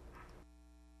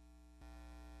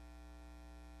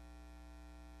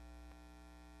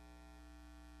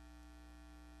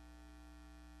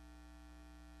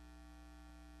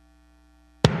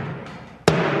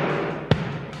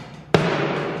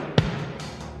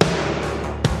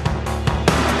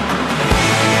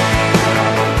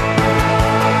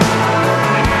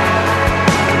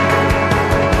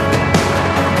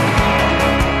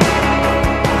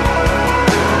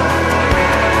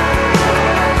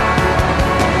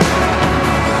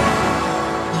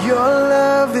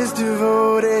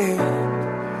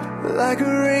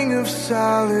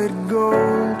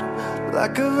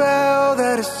 Like a vow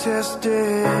that is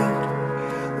tested,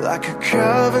 like a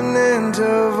covenant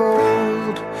of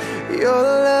old. Your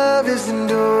love is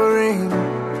enduring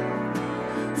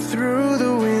through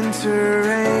the winter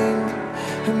rain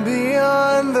and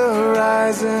beyond the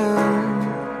horizon.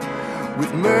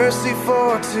 With mercy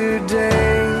for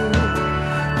today,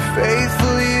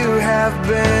 faithful you have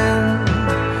been,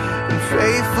 and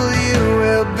faithful you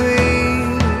will be.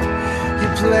 You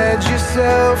pledge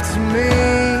yourself to me,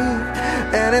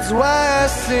 and it's why I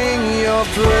sing. Your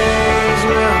praise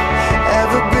will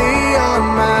ever be on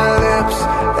my lips,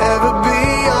 ever be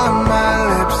on my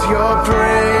lips. Your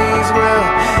praise will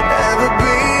ever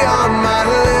be on my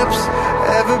lips,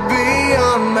 ever be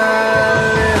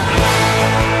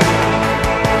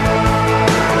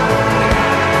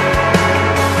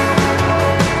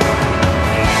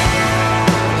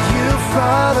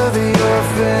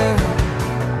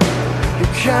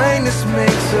kindness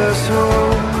makes us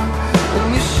whole.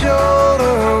 When you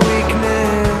shoulder our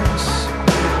weakness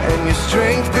and your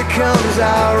strength becomes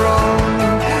our own.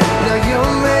 Now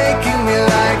you're making me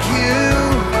like you,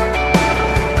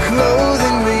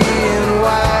 clothing me in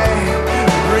white,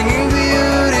 bringing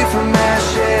beauty from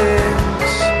ashes.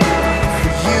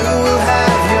 For you will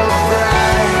have your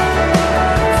bride,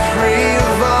 free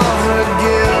of all her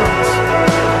guilt,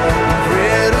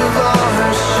 rid of all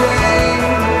her shame,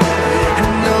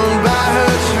 and known by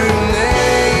her true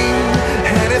name.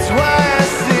 And it's why I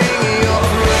sing your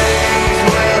praise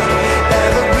will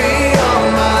ever be on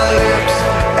my lips,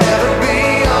 ever be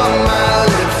on my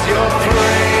lips. Your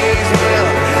praise will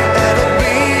ever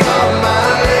be on my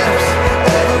lips,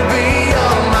 ever be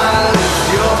on my lips.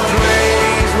 Your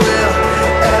praise will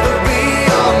ever be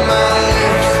on my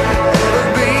lips, ever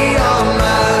be on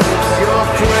my lips. Your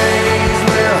praise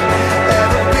will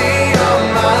ever be on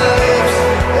my lips,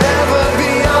 ever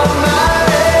be on my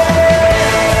lips.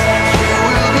 You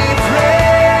will be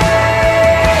praised,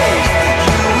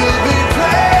 you will be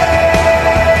praised.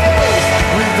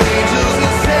 With angels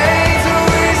and saints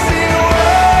we sing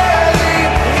worthy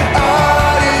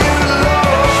are you,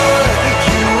 Lord.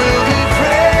 You will be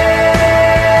praised,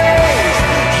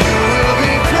 you will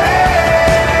be praised.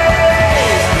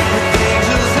 With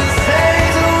angels and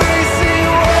saints we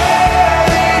sing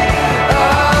worthy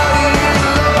are you,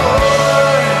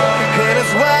 Lord. And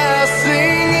it's why I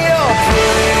sing your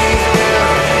praise will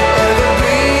ever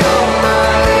be on my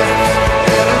lips,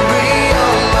 ever be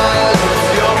on my lips.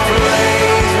 Your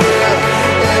praise will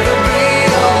ever be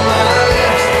on my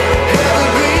lips, ever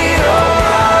be on.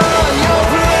 Your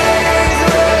praise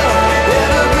will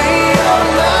ever be on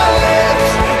my lips,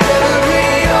 ever be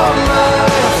on my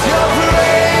lips. Your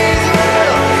praise will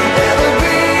ever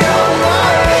be on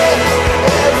my lips,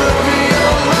 ever be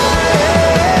on my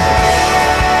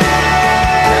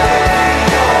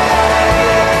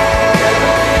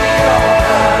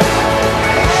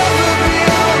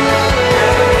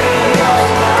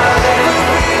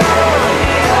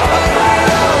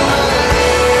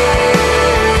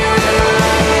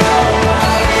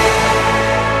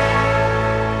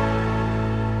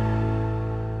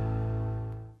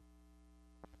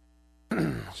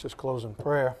Let's just close in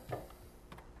prayer.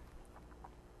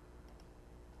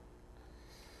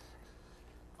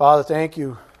 Father, thank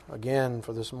you again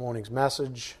for this morning's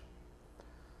message,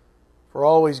 for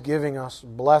always giving us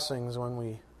blessings when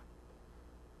we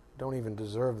don't even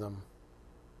deserve them,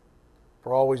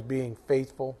 for always being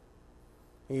faithful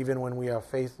even when we are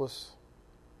faithless,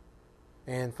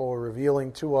 and for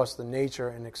revealing to us the nature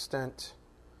and extent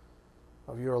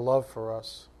of your love for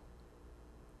us.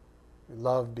 We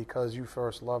love because you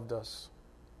first loved us.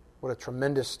 What a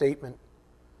tremendous statement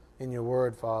in your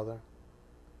word, Father.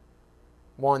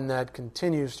 One that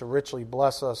continues to richly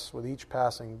bless us with each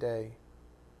passing day.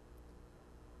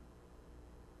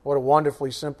 What a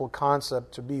wonderfully simple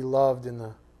concept to be loved in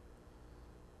the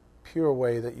pure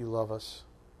way that you love us.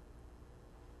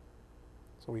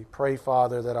 So we pray,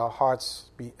 Father, that our hearts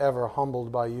be ever humbled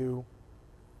by you,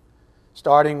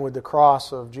 starting with the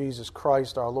cross of Jesus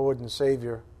Christ, our Lord and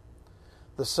Savior,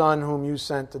 the Son whom you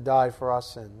sent to die for our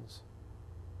sins.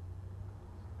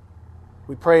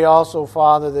 We pray also,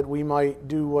 Father, that we might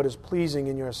do what is pleasing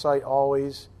in your sight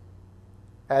always,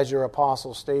 as your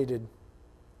apostle stated.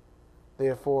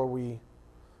 Therefore, we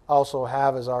also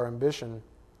have as our ambition,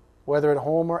 whether at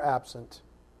home or absent,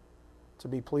 to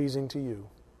be pleasing to you.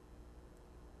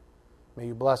 May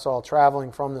you bless all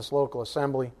traveling from this local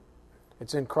assembly.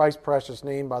 It's in Christ's precious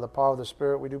name, by the power of the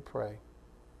Spirit, we do pray.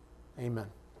 Amen.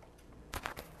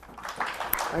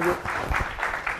 Thank you.